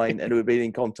been fine and it would have been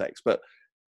in context. But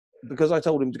because I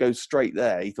told him to go straight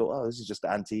there, he thought, oh, this is just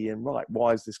anti-Ian Wright.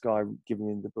 Why is this guy giving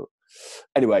him the book?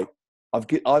 Anyway,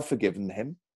 I've forgiven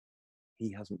him.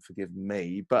 He hasn't forgiven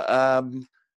me, but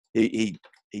he'd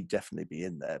definitely be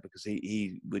in there because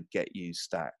he would get you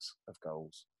stacks of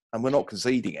goals. And we're not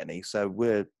conceding any, so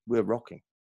we're rocking.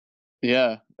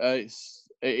 Yeah,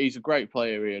 he's a great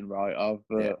player, Ian Wright.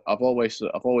 I've always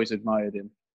admired him.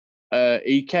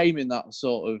 He came in that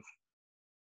sort of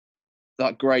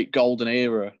that great golden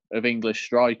era of English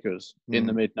strikers in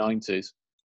the mid-90s.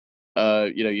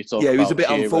 You talk. Yeah, he was about a bit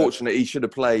Shearer. Unfortunate. He should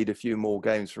have played a few more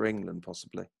games for England,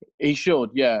 possibly. He should,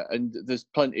 yeah. And there's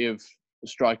plenty of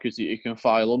strikers that you can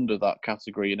file under that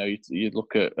category. You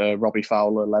look at Robbie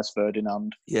Fowler, Les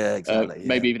Ferdinand. Yeah, exactly.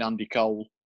 Maybe even Andy Cole.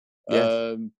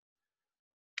 Yes.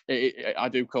 I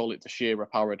do call it the Shearer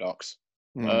paradox.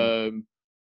 Mm.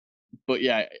 But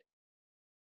yeah,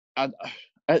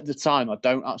 at the time, I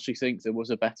don't actually think there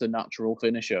was a better natural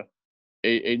finisher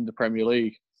in the Premier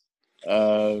League.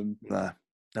 No,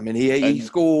 I mean he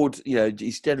scored.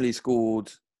 He steadily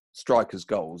scored strikers'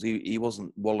 goals. He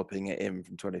wasn't walloping it in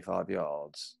from 25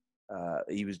 yards.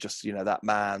 He was just that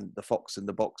man, the fox in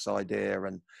the box idea,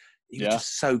 and he was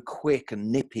just so quick and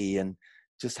nippy and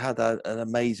just had an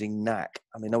amazing knack.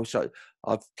 I mean,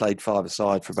 I've played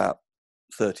five-a-side for about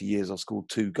 30 years. I've scored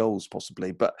 2 goals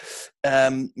possibly, but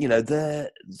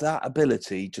that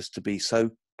ability just to be so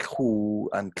cool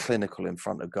and clinical in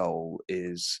front of goal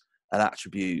is an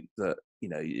attribute that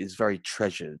is very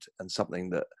treasured and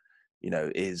something that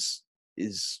is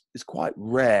quite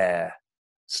rare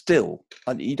still.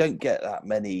 And you don't get that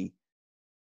many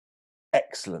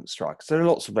excellent strikers. There are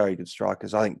lots of very good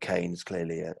strikers. I think Kane's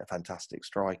clearly a fantastic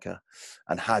striker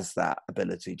and has that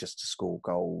ability just to score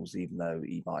goals, even though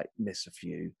he might miss a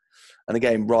few. And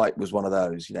again, Wright was one of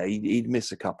those. He'd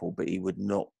miss a couple, but he would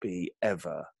not be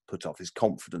ever put off. His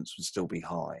confidence would still be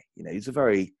high. He's a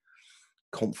very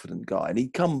confident guy, and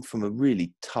he'd come from a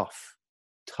really tough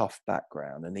tough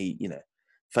background, and he,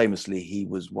 famously, he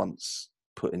was once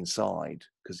put inside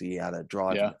because he had a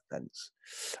driving offence.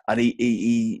 And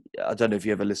he I don't know if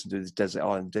you ever listened to his Desert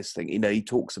Island Disc thing. He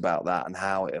talks about that and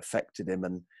how it affected him,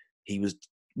 and he was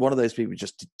one of those people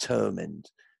just determined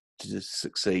to just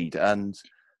succeed. And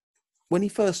when he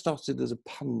first started as a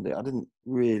pundit, I didn't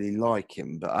really like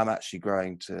him, but I'm actually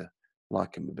growing to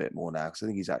like him a bit more now, because I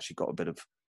think he's actually got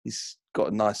he's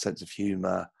got a nice sense of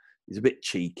humour. He's a bit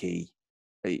cheeky.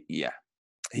 He's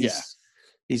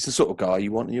the sort of guy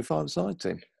you want in your five-a-side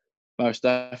team. Most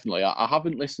definitely. I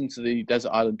haven't listened to the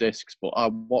Desert Island Discs, but I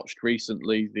watched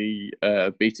recently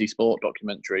the BT Sport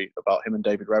documentary about him and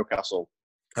David Rocastle.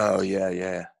 Oh,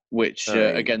 yeah. Which,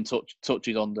 again,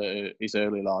 touches on his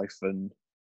early life and,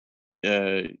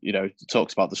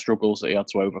 talks about the struggles that he had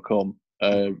to overcome,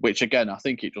 which, again, I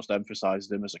think it just emphasises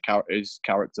him as his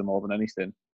character more than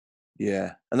anything.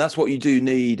 Yeah, and that's what you do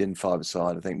need in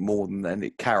five-a-side, I think, more than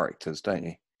any characters, don't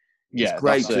you? Yeah, it's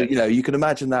great to, you can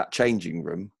imagine that changing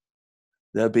room.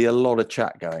 There'd be a lot of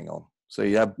chat going on. So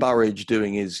you have Burridge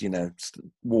doing his,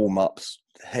 warm-ups,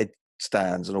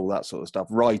 headstands and all that sort of stuff.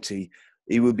 Righty,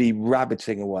 he would be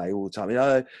rabbiting away all the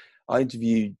time. I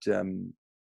interviewed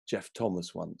Jeff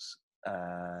Thomas once,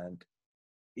 and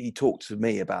he talked to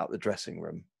me about the dressing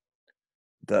room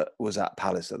that was at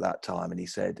Palace at that time, and he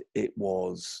said it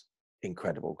was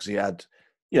incredible because he had,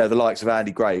 the likes of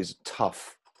Andy Gray, who's a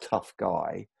tough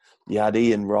guy. You had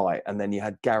Ian Wright, and then you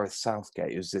had Gareth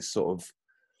Southgate, who's this sort of,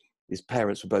 his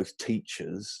parents were both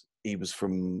teachers. He was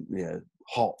from,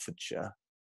 Hertfordshire,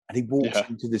 and he walks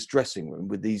into this dressing room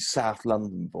with these South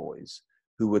London boys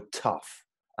who were tough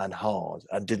and hard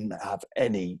and didn't have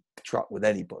any truck with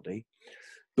anybody.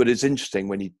 But it's interesting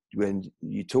when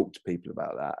you talk to people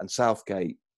about that, and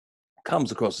Southgate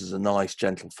comes across as a nice,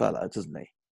 gentle fella, doesn't he?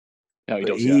 No, he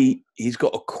does. He's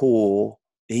got a core.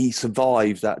 He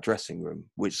survived that dressing room,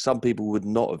 which some people would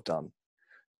not have done,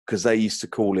 because they used to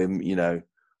call him, I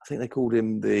think they called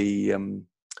him the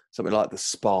something like the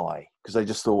spy, because they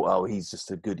just thought, oh, he's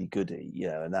just a goody,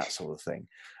 and that sort of thing.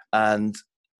 And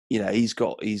he's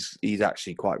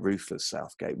actually quite ruthless,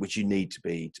 Southgate, which you need to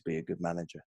be a good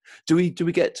manager. Do we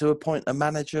get to appoint a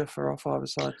manager for our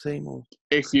five-a-side team? Or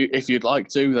if you'd like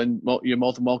to, then you're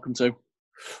more than welcome to.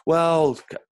 Well,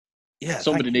 yeah,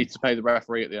 somebody needs to pay the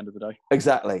referee at the end of the day.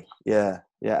 Exactly. Yeah,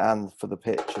 and for the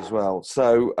pitch as well.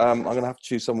 So I'm going to have to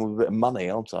choose someone with a bit of money,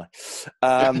 aren't I?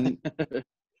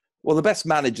 Well, the best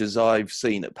managers I've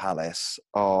seen at Palace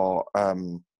are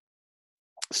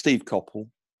Steve Coppell,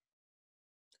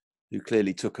 who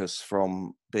clearly took us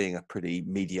from being a pretty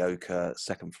mediocre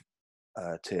second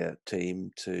tier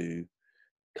team to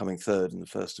coming third in the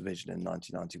first division in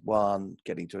 1991,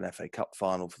 getting to an FA Cup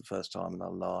final for the first time in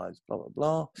our lives, blah blah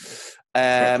blah.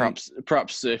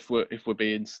 Perhaps if we're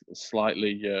being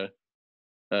slightly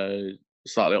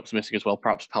optimistic as well,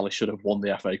 perhaps Palace should have won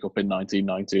the FA Cup in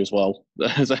 1990 as well.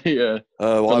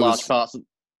 I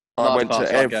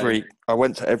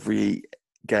went to every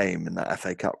game in that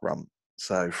FA Cup run.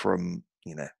 So from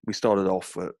we started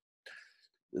off at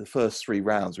the first three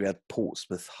rounds, we had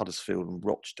Portsmouth, Huddersfield and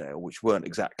Rochdale, which weren't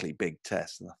exactly big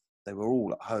tests. And they were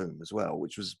all at home as well,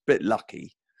 which was a bit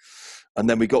lucky. And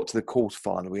then we got to the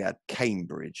quarterfinal. We had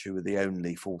Cambridge, who were the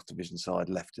only fourth division side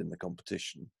left in the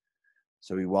competition.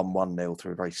 So we won 1-0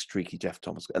 through a very streaky Jeff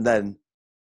Thomas. And then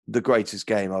the greatest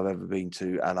game I've ever been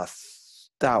to, and I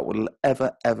doubt will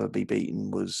ever be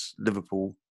beaten, was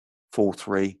Liverpool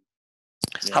 4-3.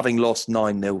 Yeah. Having lost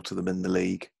 9-0 to them in the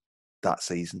league that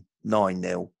season.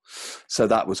 9-0. So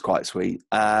that was quite sweet.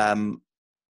 And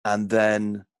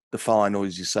then the final,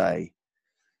 as you say,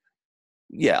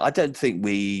 I don't think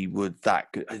we were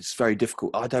that good. It's very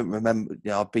difficult. I don't remember.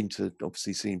 I've been to,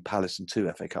 obviously, seen Palace in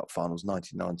 2 FA Cup finals,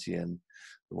 1990 and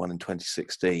the one in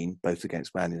 2016, both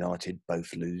against Man United,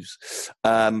 both lose.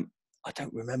 I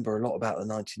don't remember a lot about the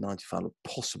 1990 final,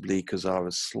 possibly because I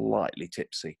was slightly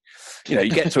tipsy. You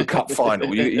get to a cup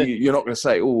final, you're not going to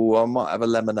say, oh, I might have a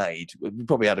lemonade. We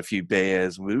probably had a few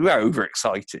beers. We were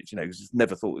overexcited, because we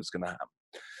never thought it was going to happen.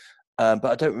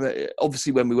 But I don't remember.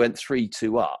 Obviously, when we went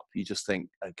 3-2 up, you just think,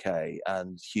 okay,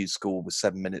 and Hughes scored with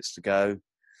 7 minutes to go.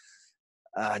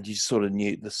 And you sort of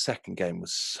knew the second game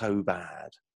was so bad,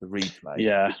 the replay.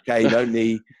 Yeah. Which came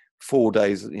only 4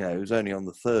 days, it was only on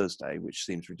the Thursday, which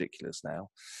seems ridiculous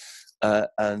now.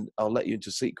 And I'll let you into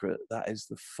a secret. That is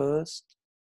the first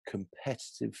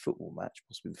competitive football match,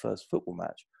 possibly the first football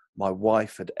match my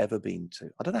wife had ever been to.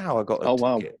 I don't know how I got a ticket.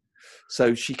 Wow.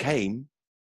 So she came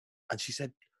and she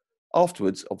said,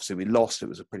 afterwards, obviously we lost. It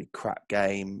was a pretty crap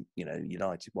game.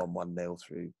 United won 1-0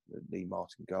 through the Lee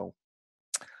Martin goal.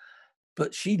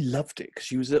 But she loved it because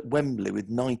she was at Wembley with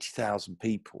 90,000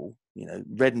 people. You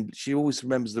know, she always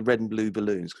remembers the red and blue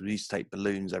balloons because we used to take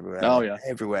balloons everywhere. Oh, yeah.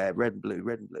 Everywhere, red and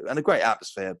blue, and a great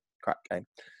atmosphere, crack game.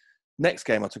 Next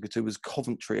game I took her to was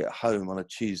Coventry at home on a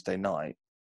Tuesday night.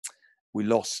 We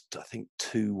lost, I think,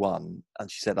 2-1, and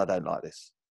she said, "I don't like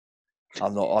this.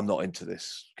 I'm not into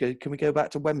this. Can we go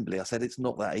back to Wembley?" I said, "It's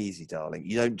not that easy, darling.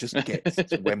 You don't just get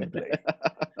to Wembley."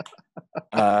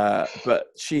 But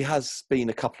she has been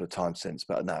a couple of times since.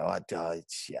 But no,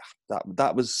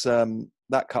 that was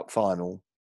that cup final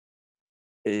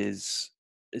is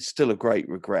still a great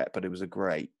regret. But it was a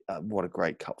great, what a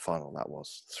great cup final that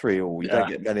was. 3-3. You don't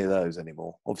get many of those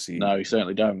anymore. Obviously, no, you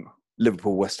certainly don't.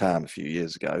 Liverpool, West Ham a few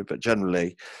years ago, but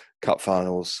generally, cup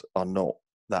finals are not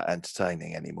that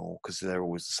entertaining anymore because they're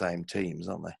always the same teams,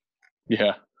 aren't they?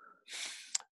 Yeah.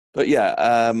 But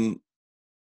yeah,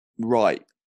 Wright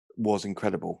was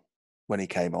incredible when he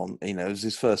came on. You know, it was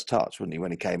his first touch, wasn't he,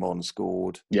 when he came on and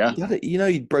scored? Yeah.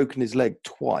 He'd broken his leg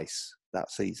twice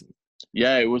that season.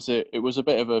 Yeah, it was a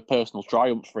bit of a personal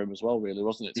triumph for him as well, really,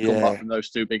 wasn't it? To come back from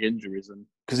those two big injuries, and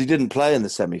because he didn't play in the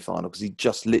semi-final because he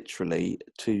just literally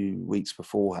 2 weeks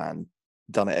beforehand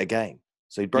done it again.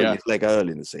 So he broke his leg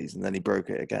early in the season, then he broke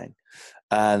it again,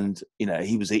 and you know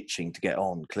he was itching to get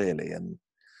on clearly, and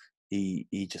he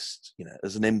just, you know,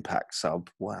 as an impact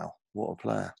sub, wow, what a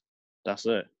player! That's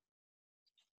it.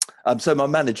 So my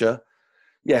manager.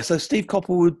 Yeah, so Steve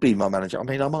Coppell would be my manager. I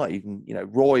mean, I might even, you know,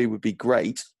 Roy would be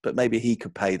great, but maybe he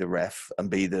could pay the ref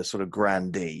and be the sort of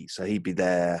grandee. So he'd be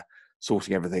there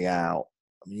sorting everything out.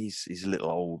 I mean, he's a little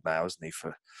old now, isn't he,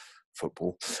 for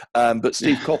football? But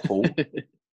Steve Coppell,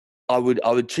 I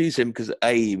would choose him because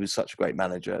A, he was such a great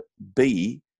manager.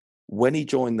 B, when he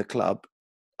joined the club,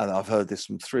 and I've heard this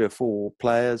from 3 or 4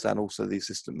 players and also the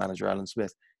assistant manager, Alan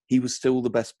Smith, he was still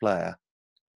the best player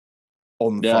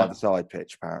on the five-a-side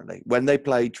pitch, apparently. When they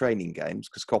played training games,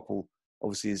 because Coppell,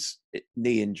 obviously, his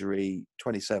knee injury,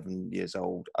 27 years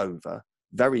old, over,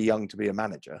 very young to be a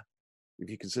manager. If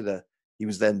you consider he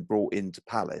was then brought into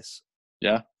Palace.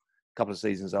 Yeah. A couple of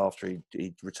seasons after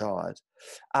he'd retired.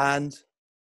 And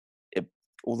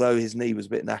although his knee was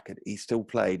a bit knackered, he still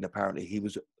played, and apparently he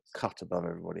was cut above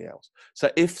everybody else.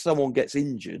 So if someone gets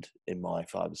injured in my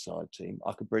five-a-side team,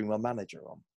 I could bring my manager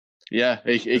on. Yeah,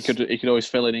 he could always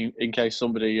fill in case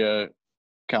somebody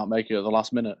can't make it at the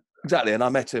last minute. Exactly, and I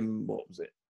met him, what was it,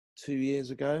 2 years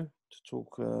ago to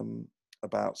talk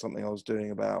about something I was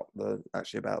doing about the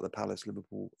Palace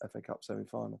Liverpool FA Cup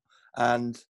semi-final,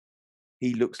 and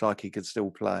he looks like he could still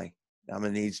play. I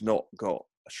mean, he's not got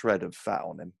a shred of fat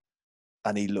on him,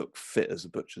 and he looked fit as a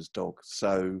butcher's dog.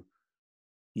 So,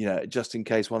 you know, just in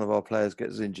case one of our players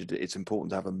gets injured, it's important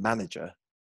to have a manager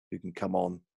who can come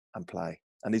on and play.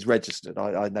 And he's registered.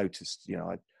 I noticed, you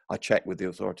know, I checked with the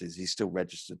authorities. He's still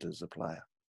registered as a player.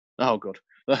 Oh, good.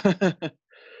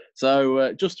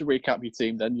 So just to recap your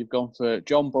team then, you've gone for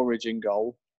John Burridge in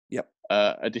goal. Yep.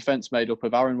 A defence made up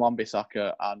of Aaron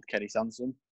Wan-Bissaka and Kenny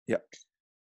Sansom. Yep.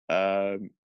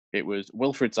 It was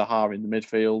Wilfried Zaha in the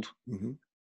midfield,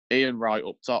 Ian Wright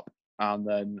up top, and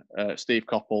then Steve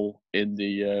Coppell in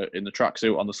the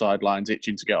tracksuit on the sidelines,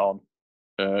 itching to get on.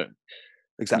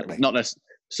 Exactly. Not necessarily.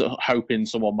 So hoping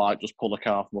someone might just pull a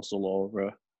calf muscle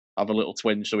or have a little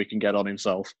twinge so he can get on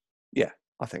himself. Yeah,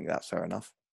 I think that's fair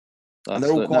enough. And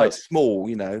they're all quite small,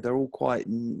 you know. They're all quite,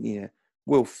 you know,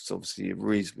 Wilf's obviously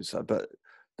reasonably so, but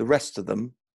the rest of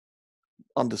them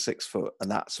under 6 foot, and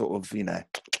that sort of, you know,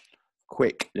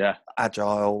 quick,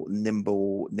 agile,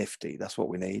 nimble, nifty. That's what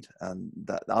we need, and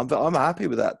that I'm happy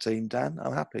with that team, Dan.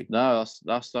 I'm happy. No,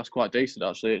 that's quite decent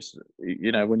actually. It's,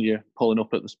 you know, when you're pulling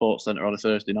up at the sports centre on a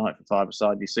Thursday night for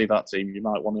five-a-side, you see that team, you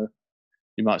might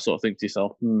sort of think to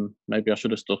yourself, maybe I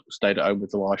should have stayed at home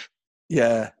with the wife.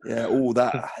 Yeah. Oh,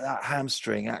 that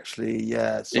hamstring actually.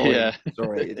 Yeah, sorry.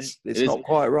 It's not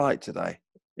quite right today.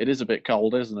 It is a bit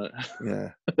cold, isn't it?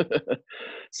 Yeah.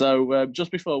 So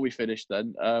just before we finish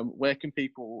then, where can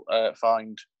people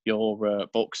find your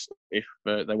books if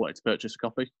they wanted to purchase a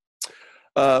copy?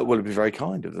 Well, it'd be very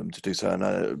kind of them to do so, and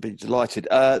I'd be delighted.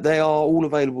 They are all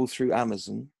available through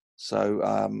Amazon.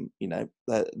 So, you know,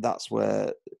 that's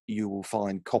where you will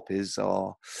find copies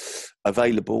are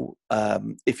available.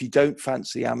 If you don't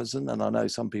fancy Amazon, and I know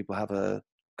some people have a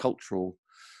cultural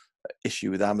issue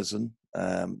with Amazon,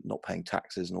 not paying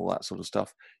taxes and all that sort of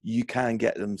stuff, you can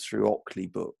get them through Ockley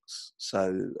Books.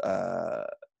 So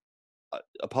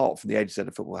apart from the A to Z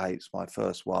of Football Hates, my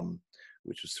first one,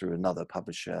 which was through another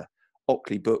publisher,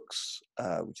 Ockley Books,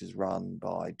 which is run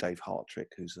by Dave Hartrick,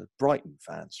 who's a Brighton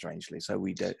fan, strangely. So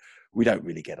we don't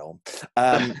really get on.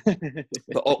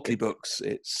 But Ockley Books,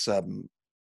 it's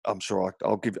I'm sure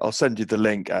I'll send you the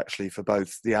link actually for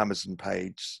both the Amazon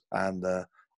page and the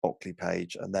Ockley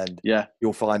page, and then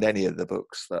you'll find any of the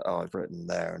books that I've written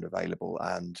there and available.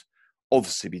 And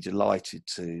obviously, be delighted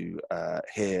to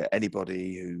hear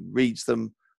anybody who reads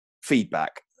them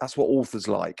feedback. That's what authors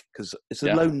like, because it's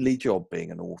a lonely job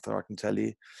being an author, I can tell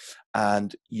you,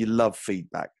 and you love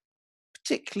feedback,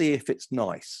 particularly if it's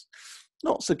nice.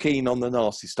 Not so keen on the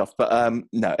nasty stuff, but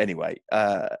no. Anyway,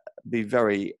 be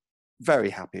very, very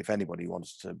happy if anybody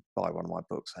wants to buy one of my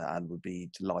books, and would be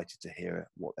delighted to hear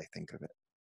what they think of it.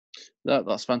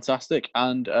 That's fantastic.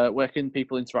 And where can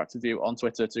people interact with you on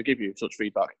Twitter to give you such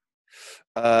feedback?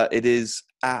 It is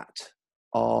at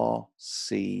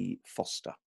RC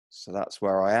Foster. So that's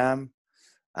where I am.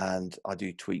 And I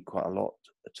do tweet quite a lot,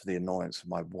 to the annoyance of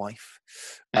my wife,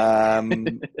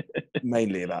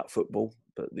 mainly about football,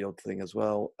 but the odd thing as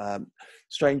well.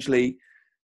 Strangely,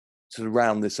 to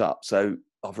round this up, so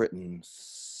I've written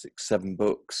 6-7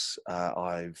 books.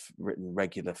 I've written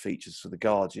regular features for The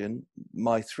Guardian.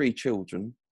 My 3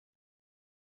 children,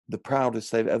 the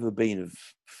proudest they've ever been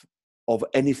of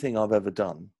anything I've ever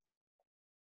done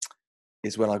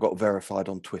is when I got verified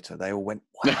on Twitter. They all went,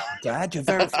 "Wow, Dad, you're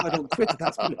verified on Twitter.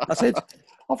 That's brilliant." I said,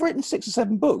 "I've written 6 or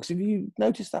 7 books. Have you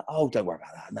noticed that?" "Oh, don't worry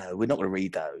about that. No, we're not going to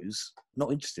read those.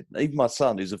 Not interested." Even my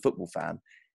son, who's a football fan,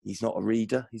 he's not a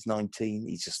reader. He's 19.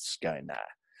 He's just going, "Nah,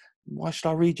 why should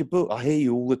I read your book? I hear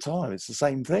you all the time. It's the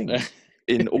same thing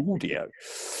in audio."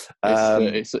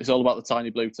 It's all about the tiny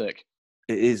blue tick.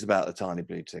 It is about the tiny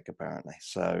blue tick, apparently.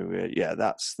 So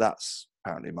that's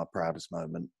apparently my proudest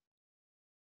moment.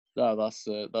 No,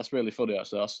 that's really funny.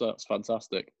 Actually, that's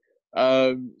fantastic.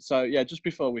 So yeah, just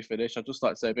before we finish, I'd just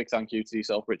like to say a big thank you to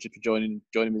yourself, Richard, for joining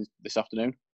me this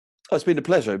afternoon. Oh, it's been a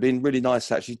pleasure. It's been really nice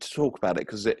actually to talk about it,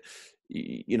 because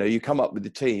you come up with the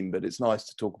team, but it's nice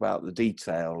to talk about the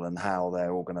detail and how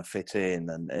they're all going to fit in,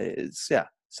 and it's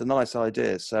a nice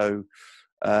idea. So,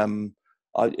 are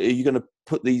you going to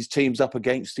put these teams up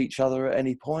against each other at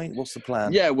any point? What's the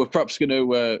plan? Yeah, we're perhaps going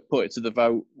to put it to the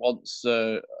vote once.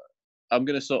 I'm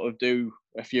going to sort of do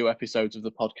a few episodes of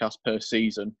the podcast per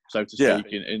season, so to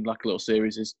speak, in like a little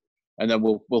series, and then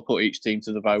we'll put each team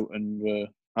to the vote and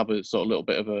have a sort of little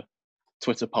bit of a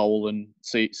Twitter poll and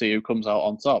see who comes out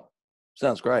on top.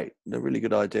 Sounds great. A really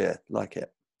good idea. Like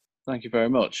it. Thank you very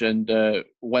much. And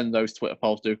when those Twitter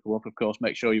polls do come up, of course,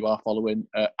 make sure you are following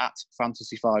at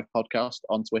Fantasy5 Podcast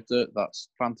on Twitter. That's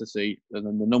fantasy and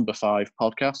then the number 5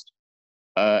 podcast.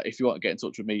 If you want to get in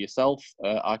touch with me yourself,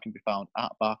 I can be found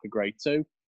at Barker Grade 2.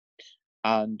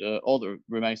 And all that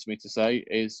remains for me to say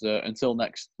is until the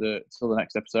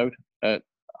next episode,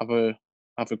 have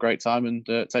a great time and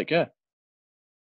take care.